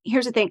 And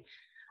here's the thing.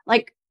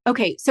 Like,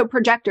 okay, so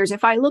projectors,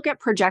 if I look at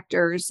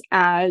projectors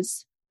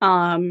as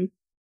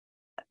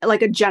like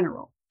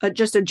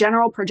just a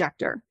general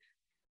projector,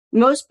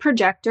 most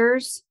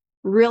projectors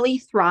really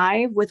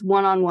thrive with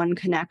one-on-one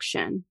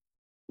connection.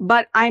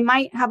 But I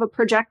might have a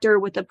projector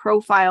with a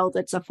profile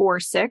that's a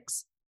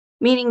 4-6,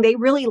 meaning they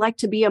really like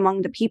to be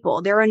among the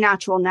people. They're a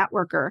natural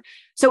networker.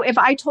 So if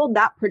I told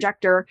that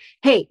projector,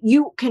 hey,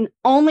 you can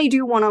only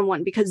do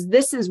one-on-one because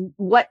this is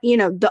what,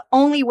 the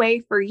only way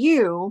for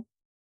you,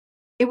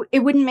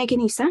 it wouldn't make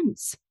any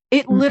sense.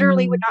 It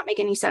literally would not make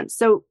any sense.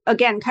 So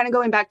again, kind of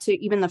going back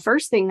to even the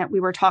first thing that we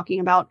were talking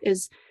about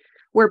is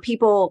where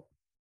people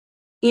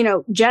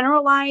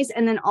generalize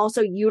and then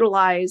also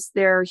utilize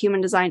their human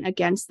design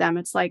against them.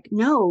 It's like,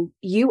 no,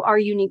 you are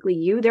uniquely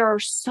you. There are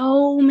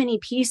so many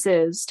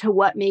pieces to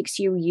what makes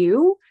you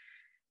you.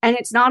 And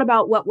it's not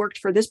about what worked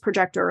for this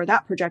projector or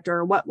that projector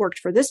or what worked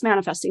for this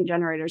manifesting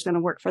generator is going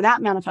to work for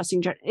that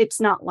manifesting generator. It's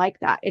not like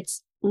that.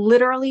 It's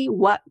literally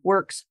what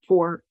works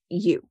for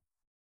you.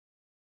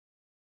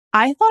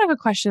 I thought of a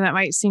question that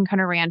might seem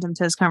kind of random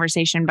to this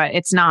conversation, but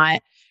it's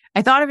not.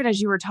 I thought of it as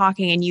you were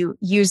talking and you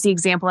used the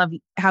example of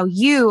how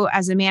you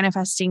as a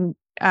manifesting,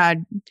 I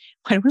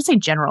don't want to say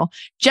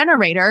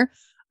generator,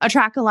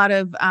 attract a lot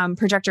of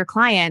projector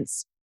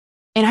clients.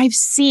 And I've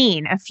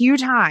seen a few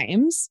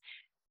times,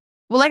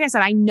 well, like I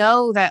said, I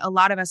know that a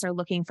lot of us are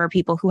looking for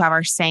people who have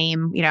our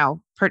same,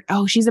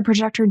 oh, she's a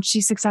projector and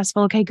she's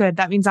successful. Okay, good.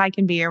 That means I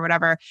can be or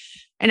whatever.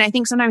 And I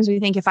think sometimes we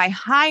think if I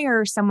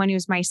hire someone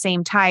who's my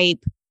same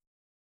type,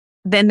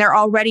 then they're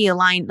already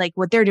aligned. Like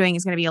what they're doing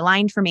is going to be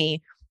aligned for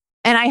me.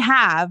 And I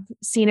have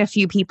seen a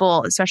few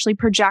people, especially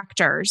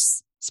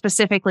projectors,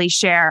 specifically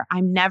share,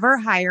 I'm never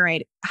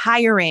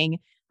hiring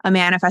a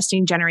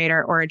manifesting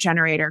generator or a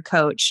generator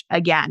coach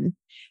again.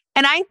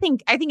 And I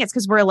think it's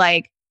because we're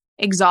like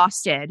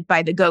exhausted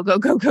by the go, go,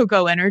 go, go,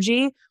 go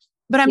energy.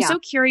 But I'm so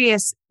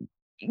curious,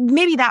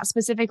 maybe that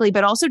specifically,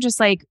 but also just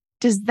like,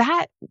 does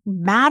that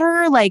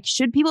matter? Like,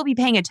 should people be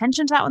paying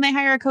attention to that when they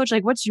hire a coach?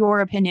 Like, what's your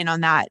opinion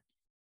on that?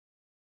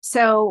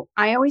 So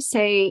I always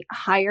say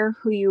hire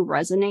who you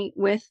resonate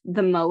with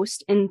the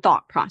most in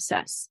thought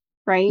process,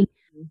 right?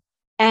 Mm-hmm.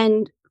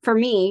 And for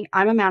me,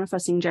 I'm a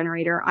manifesting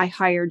generator. I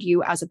hired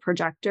you as a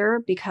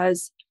projector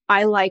because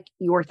I like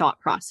your thought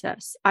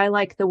process. I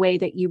like the way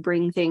that you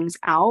bring things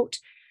out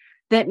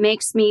that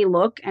makes me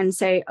look and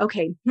say,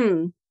 okay,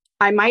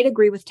 I might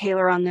agree with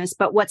Taylor on this,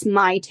 but what's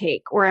my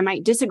take? Or I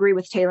might disagree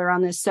with Taylor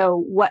on this.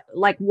 So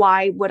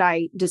why would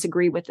I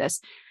disagree with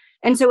this?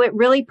 And so it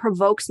really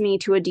provokes me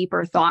to a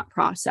deeper thought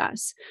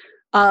process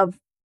of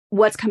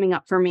what's coming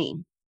up for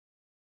me.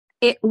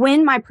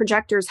 When my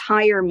projectors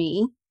hire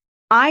me,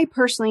 I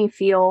personally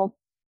feel,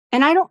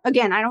 and I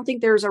don't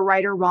think there's a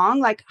right or wrong,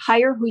 like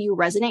hire who you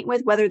resonate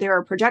with, whether they're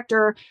a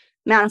projector,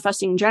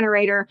 manifesting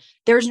generator,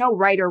 there's no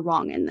right or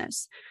wrong in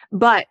this.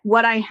 But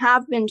what I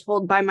have been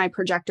told by my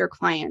projector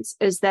clients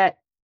is that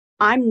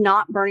I'm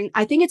not burning.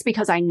 I think it's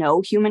because I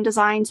know human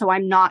design. So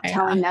I'm not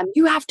telling them,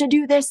 you have to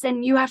do this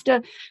and you have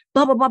to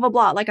blah, blah, blah, blah,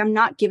 blah. Like I'm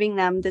not giving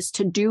them this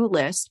to-do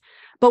list.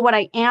 But what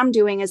I am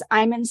doing is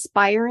I'm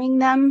inspiring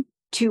them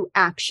to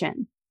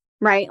action,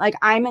 right? Like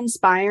I'm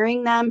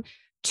inspiring them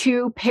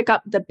to pick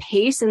up the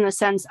pace in the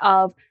sense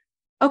of,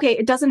 okay,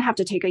 it doesn't have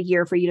to take a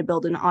year for you to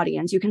build an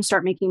audience. You can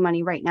start making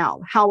money right now.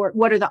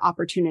 What are the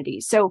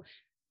opportunities? So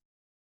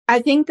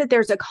I think that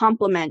there's a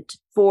compliment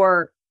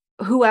for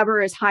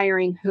whoever is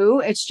hiring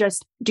who. It's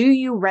just, do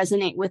you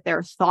resonate with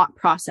their thought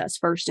process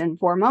first and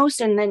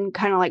foremost? And then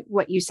kind of like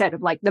what you said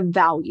of like the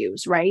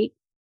values, right?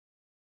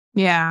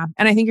 Yeah.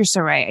 And I think you're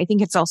so right. I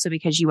think it's also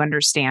because you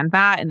understand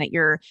that and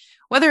that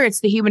whether it's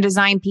the human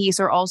design piece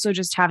or also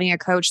just having a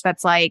coach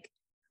that's like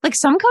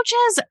some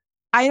coaches,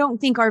 I don't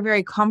think are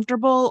very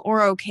comfortable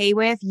or okay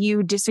with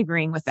you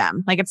disagreeing with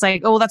them. Like, it's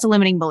like, oh, that's a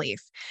limiting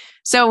belief.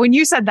 So when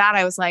you said that,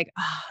 I was like,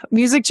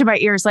 music to my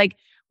ears, like,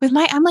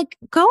 I'm like,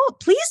 go,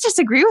 please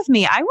disagree with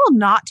me. I will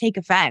not take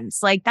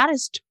offense. Like, that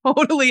is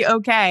totally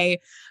okay.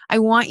 I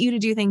want you to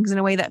do things in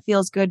a way that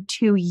feels good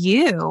to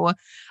you.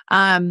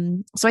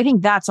 So I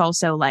think that's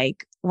also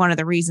like one of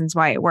the reasons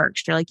why it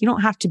works. You're like, you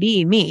don't have to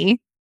be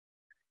me.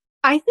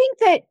 I think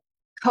that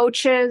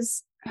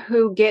coaches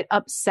who get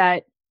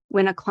upset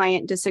when a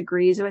client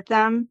disagrees with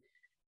them,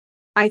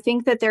 I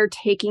think that they're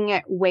taking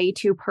it way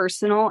too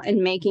personal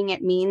and making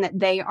it mean that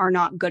they are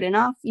not good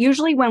enough.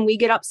 Usually when we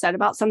get upset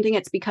about something,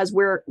 it's because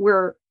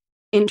we're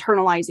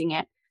internalizing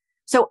it.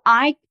 So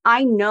I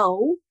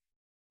know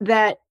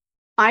that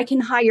I can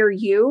hire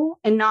you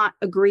and not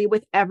agree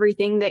with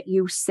everything that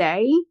you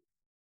say.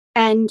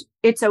 And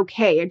it's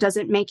okay. It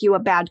doesn't make you a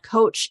bad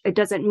coach. It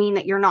doesn't mean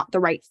that you're not the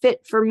right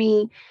fit for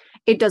me.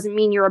 It doesn't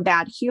mean you're a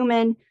bad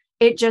human.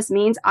 It just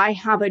means I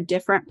have a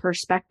different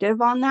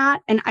perspective on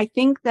that. And I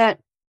think that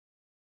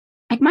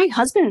like my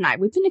husband and I,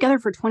 we've been together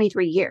for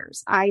 23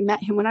 years. I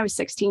met him when I was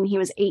 16. He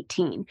was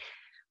 18.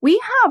 We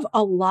have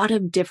a lot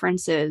of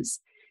differences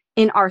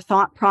in our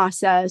thought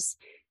process,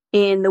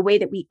 in the way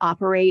that we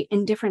operate,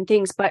 in different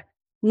things. But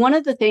one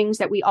of the things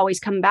that we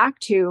always come back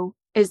to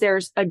is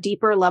there's a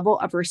deeper level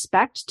of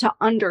respect to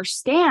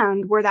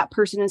understand where that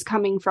person is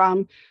coming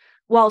from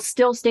while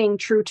still staying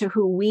true to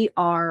who we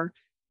are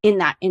in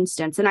that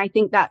instance. And I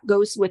think that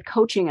goes with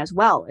coaching as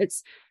well.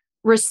 It's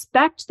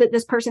respect that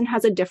this person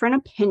has a different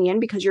opinion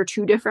because you're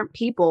two different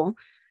people,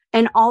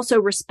 and also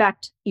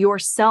respect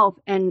yourself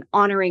and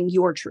honoring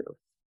your truth.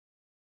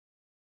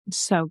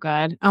 So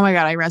good. Oh my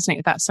God, I resonate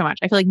with that so much.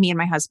 I feel like me and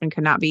my husband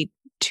could not be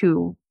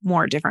two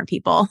more different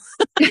people.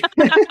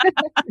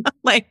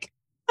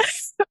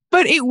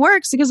 But it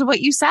works because of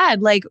what you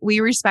said. Like, we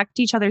respect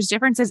each other's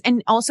differences.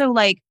 And also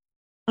like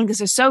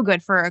this is so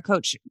good for a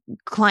coach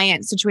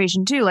client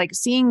situation too, like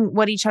seeing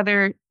what each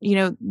other,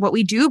 what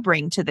we do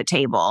bring to the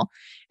table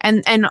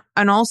and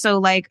also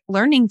like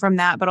learning from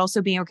that, but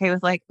also being okay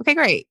with like, okay,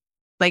 great.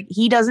 Like,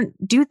 he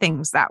doesn't do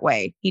things that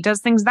way. He does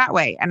things that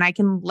way. And I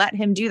can let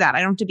him do that. I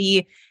don't have to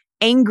be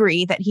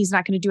angry that he's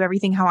not going to do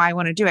everything how I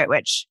want to do it,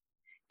 which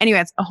anyway,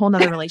 it's a whole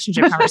nother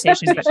relationship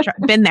conversation,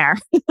 but been there.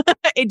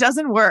 It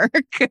doesn't work.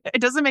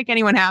 It doesn't make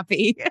anyone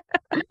happy.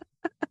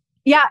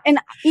 Yeah. And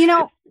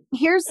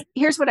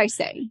here's what I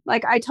say.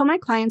 Like I tell my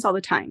clients all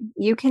the time,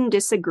 you can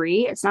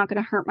disagree. It's not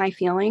going to hurt my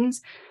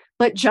feelings,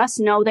 but just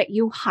know that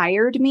you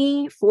hired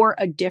me for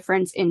a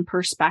difference in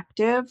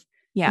perspective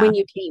Yeah. when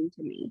you came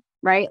to me,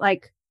 right?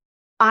 Like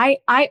I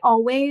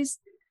always,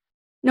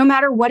 no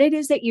matter what it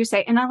is that you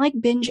say, and I like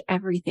binge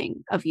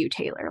everything of you,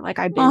 Taylor. Like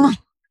I Oh, binge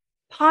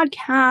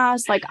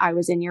podcasts, like I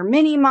was in your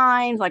mini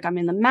mind, like I'm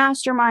in the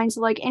mastermind.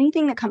 So like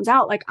anything that comes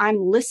out, like I'm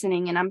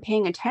listening and I'm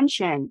paying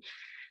attention.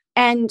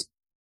 And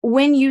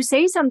when you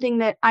say something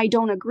that I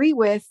don't agree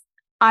with,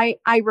 I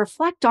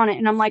reflect on it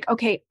and I'm like,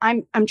 okay,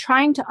 I'm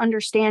trying to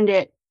understand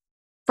it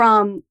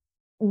from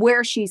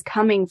where she's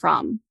coming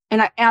from.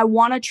 And I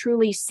want to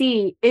truly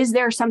see, is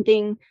there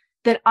something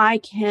that I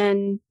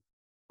can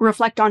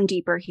reflect on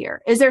deeper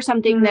here? Is there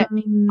something that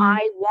mm,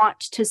 I want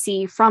to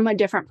see from a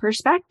different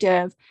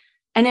perspective?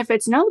 And if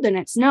it's no, then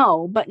it's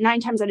no. But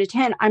 9 times out of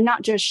 10, I'm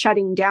not just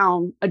shutting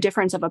down a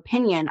difference of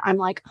opinion. I'm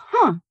like,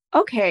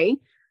 okay,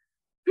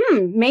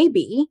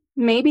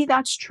 maybe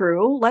that's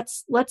true.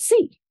 Let's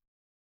see.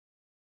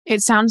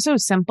 it sounds so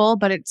simple,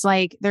 but it's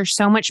like there's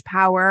so much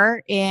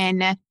power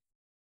in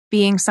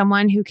being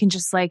someone who can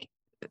just like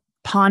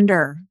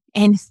ponder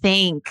and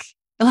think.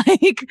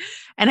 Like,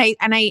 and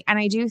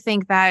I do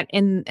think that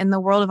in the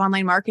world of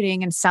online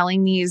marketing and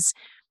selling these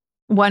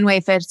one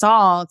way fits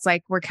all, it's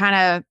like we're kind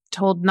of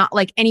told not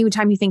like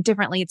anytime you think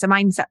differently, it's a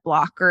mindset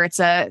block or it's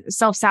a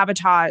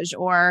self-sabotage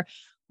or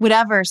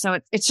whatever. So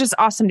it's just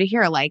awesome to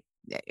hear. Like,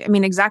 I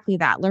mean, exactly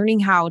that. Learning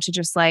how to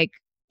just like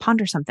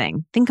ponder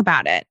something, think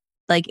about it.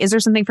 Like, is there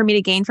something for me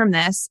to gain from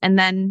this? And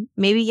then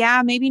maybe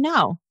yeah, maybe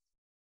no.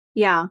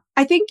 Yeah.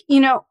 I think,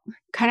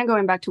 kind of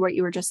going back to what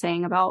you were just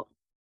saying about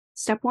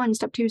step 1,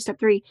 step 2, step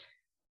 3,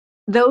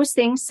 those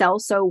things sell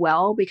so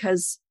well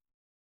because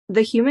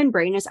the human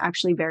brain is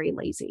actually very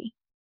lazy.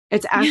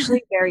 It's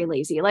actually very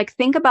lazy. Like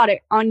think about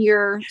it on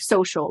your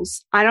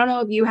socials. I don't know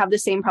if you have the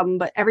same problem,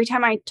 but every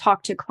time I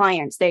talk to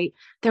clients,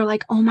 they're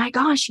like, "Oh my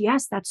gosh,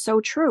 yes, that's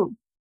so true."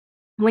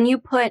 When you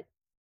put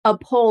a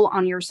poll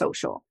on your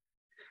social,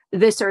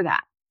 this or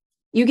that,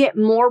 you get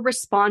more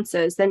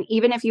responses than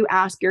even if you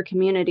ask your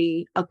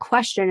community a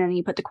question and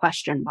you put the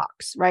question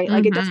box, right?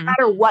 Like it doesn't Hmm.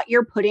 matter what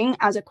you're putting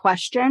as a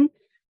question,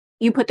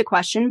 you put the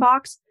question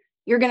box,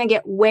 you're going to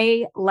get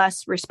way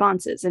less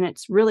responses. And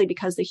it's really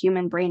because the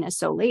human brain is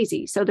so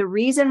lazy. So the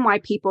reason why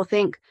people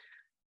think,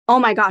 oh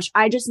my gosh,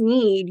 I just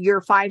need your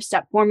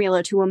 5-step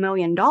formula to $1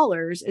 million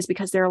is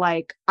because they're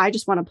like, I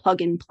just want to plug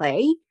and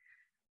play.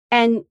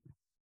 And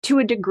to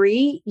a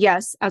degree,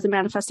 yes, as a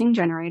manifesting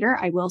generator,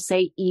 I will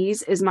say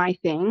ease is my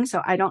thing.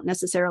 So I don't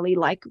necessarily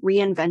like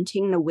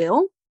reinventing the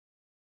wheel.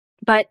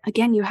 But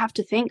again, you have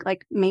to think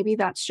like maybe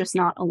that's just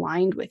not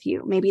aligned with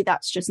you. Maybe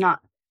that's just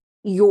not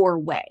your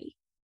way.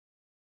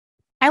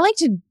 I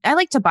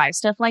like to buy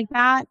stuff like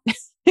that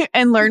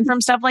and learn from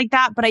stuff like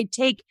that. But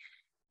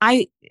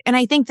I and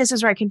I think this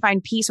is where I can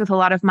find peace with a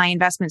lot of my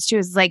investments too,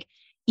 is like,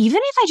 even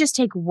if I just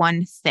take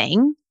one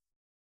thing,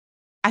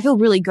 I feel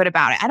really good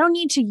about it. I don't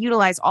need to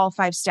utilize all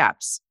 5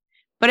 steps.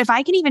 But if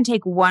I can even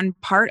take one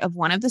part of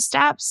one of the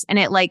steps and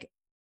it like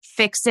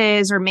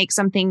fixes or makes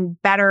something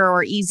better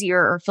or easier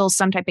or fills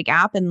some type of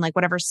gap in like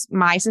whatever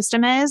my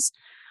system is,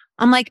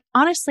 I'm like,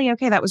 honestly,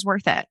 okay, that was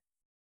worth it.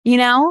 You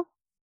know?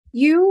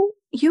 You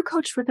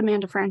coached with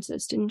Amanda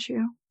Francis, didn't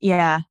you?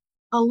 Yeah.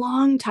 A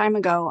long time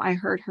ago, I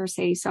heard her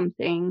say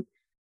something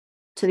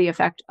to the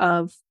effect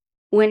of,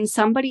 when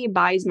somebody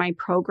buys my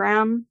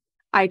program,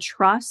 I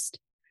trust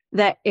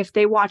that if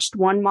they watched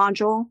one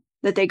module,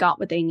 that they got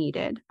what they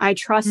needed. I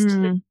trust that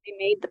Mm, they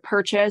made the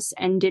purchase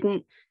and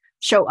didn't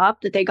show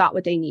up, that they got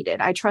what they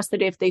needed. I trust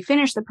that if they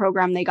finished the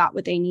program, they got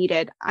what they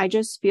needed. I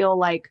just feel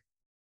like,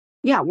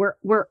 yeah,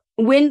 we're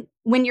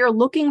when you're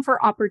looking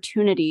for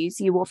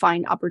opportunities, you will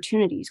find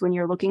opportunities. When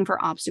you're looking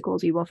for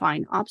obstacles, you will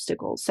find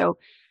obstacles. So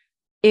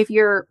if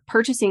you're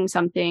purchasing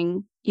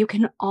something, you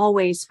can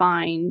always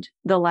find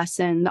the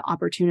lesson, the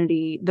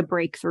opportunity, the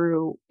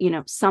breakthrough,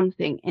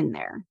 something in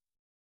there.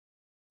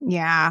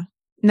 yeah.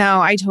 No,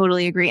 I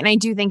totally agree. And I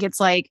do think it's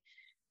like,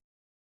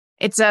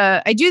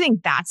 I do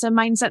think that's a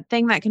mindset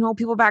thing that can hold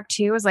people back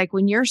too, is like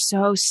when you're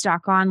so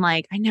stuck on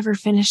like, I never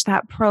finished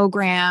that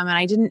program and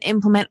I didn't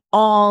implement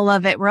all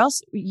of it, where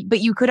else,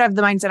 but you could have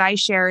the mindset I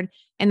shared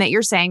and that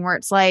you're saying where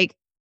it's like,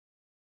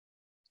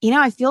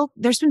 I feel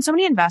there's been so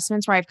many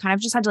investments where I've kind of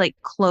just had to like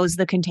close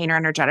the container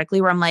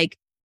energetically where I'm like,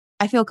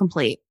 I feel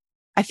complete.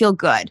 I feel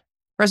good.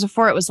 Whereas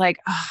before it was like,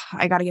 oh,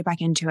 I got to get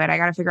back into it. I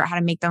got to figure out how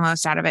to make the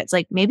most out of it. It's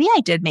like, maybe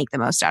I did make the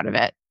most out of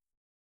it.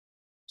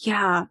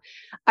 Yeah.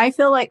 I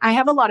feel like I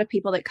have a lot of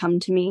people that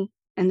come to me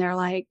and they're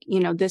like,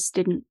 this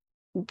didn't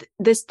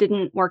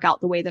work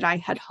out the way that I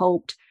had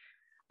hoped.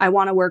 I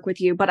want to work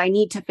with you, but I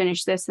need to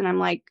finish this. And I'm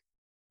like,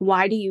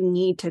 why do you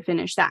need to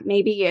finish that?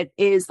 Maybe it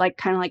is like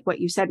kind of like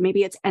what you said.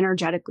 Maybe it's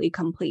energetically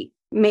complete.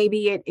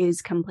 Maybe it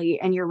is complete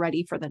and you're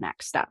ready for the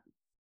next step.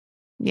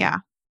 Yeah.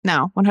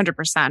 No,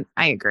 100%.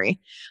 I agree.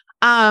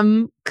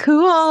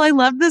 Cool. I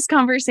love this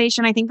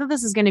conversation. I think that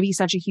this is going to be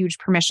such a huge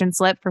permission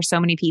slip for so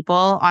many people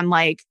on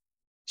like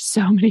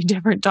so many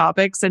different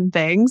topics and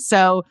things.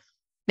 So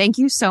Thank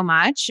you so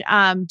much.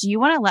 Do you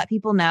want to let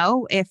people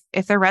know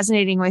if they're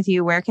resonating with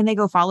you, where can they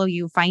go follow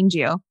you, find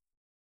you?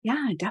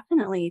 Yeah,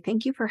 definitely.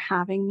 Thank you for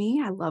having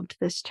me. I loved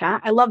this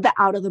chat. I love the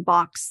out of the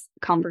box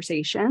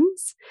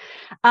conversations.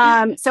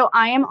 So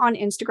I am on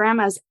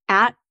Instagram as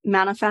at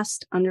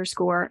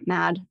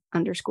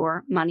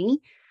manifest_mad_money.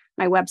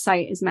 My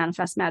website is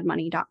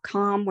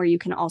manifestmadmoney.com, where you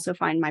can also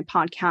find my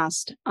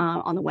podcast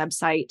on the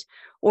website,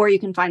 or you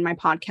can find my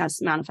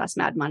podcast, Manifest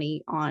Mad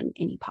Money, on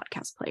any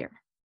podcast player.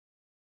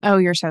 Oh,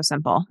 you're so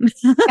simple.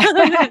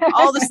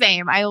 All the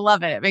same. I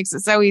love it. It makes it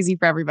so easy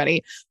for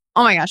everybody.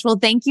 Oh my gosh. Well,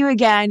 thank you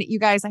again. You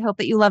guys, I hope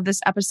that you love this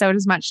episode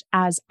as much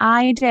as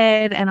I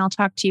did. And I'll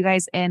talk to you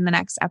guys in the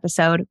next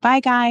episode.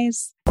 Bye,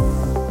 guys.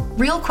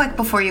 Real quick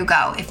before you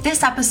go, if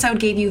this episode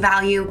gave you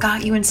value,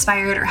 got you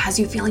inspired, or has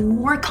you feeling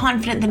more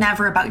confident than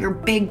ever about your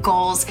big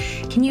goals,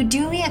 can you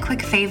do me a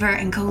quick favor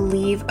and go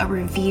leave a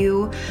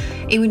review?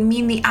 It would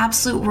mean the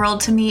absolute world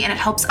to me, and it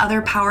helps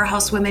other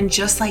powerhouse women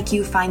just like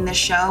you find this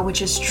show,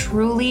 which is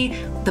truly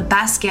the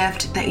best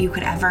gift that you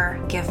could ever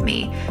give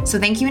me. So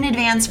thank you in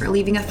advance for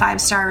leaving a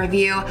 5-star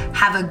review.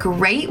 Have a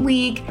great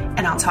week,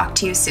 and I'll talk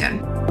to you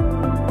soon.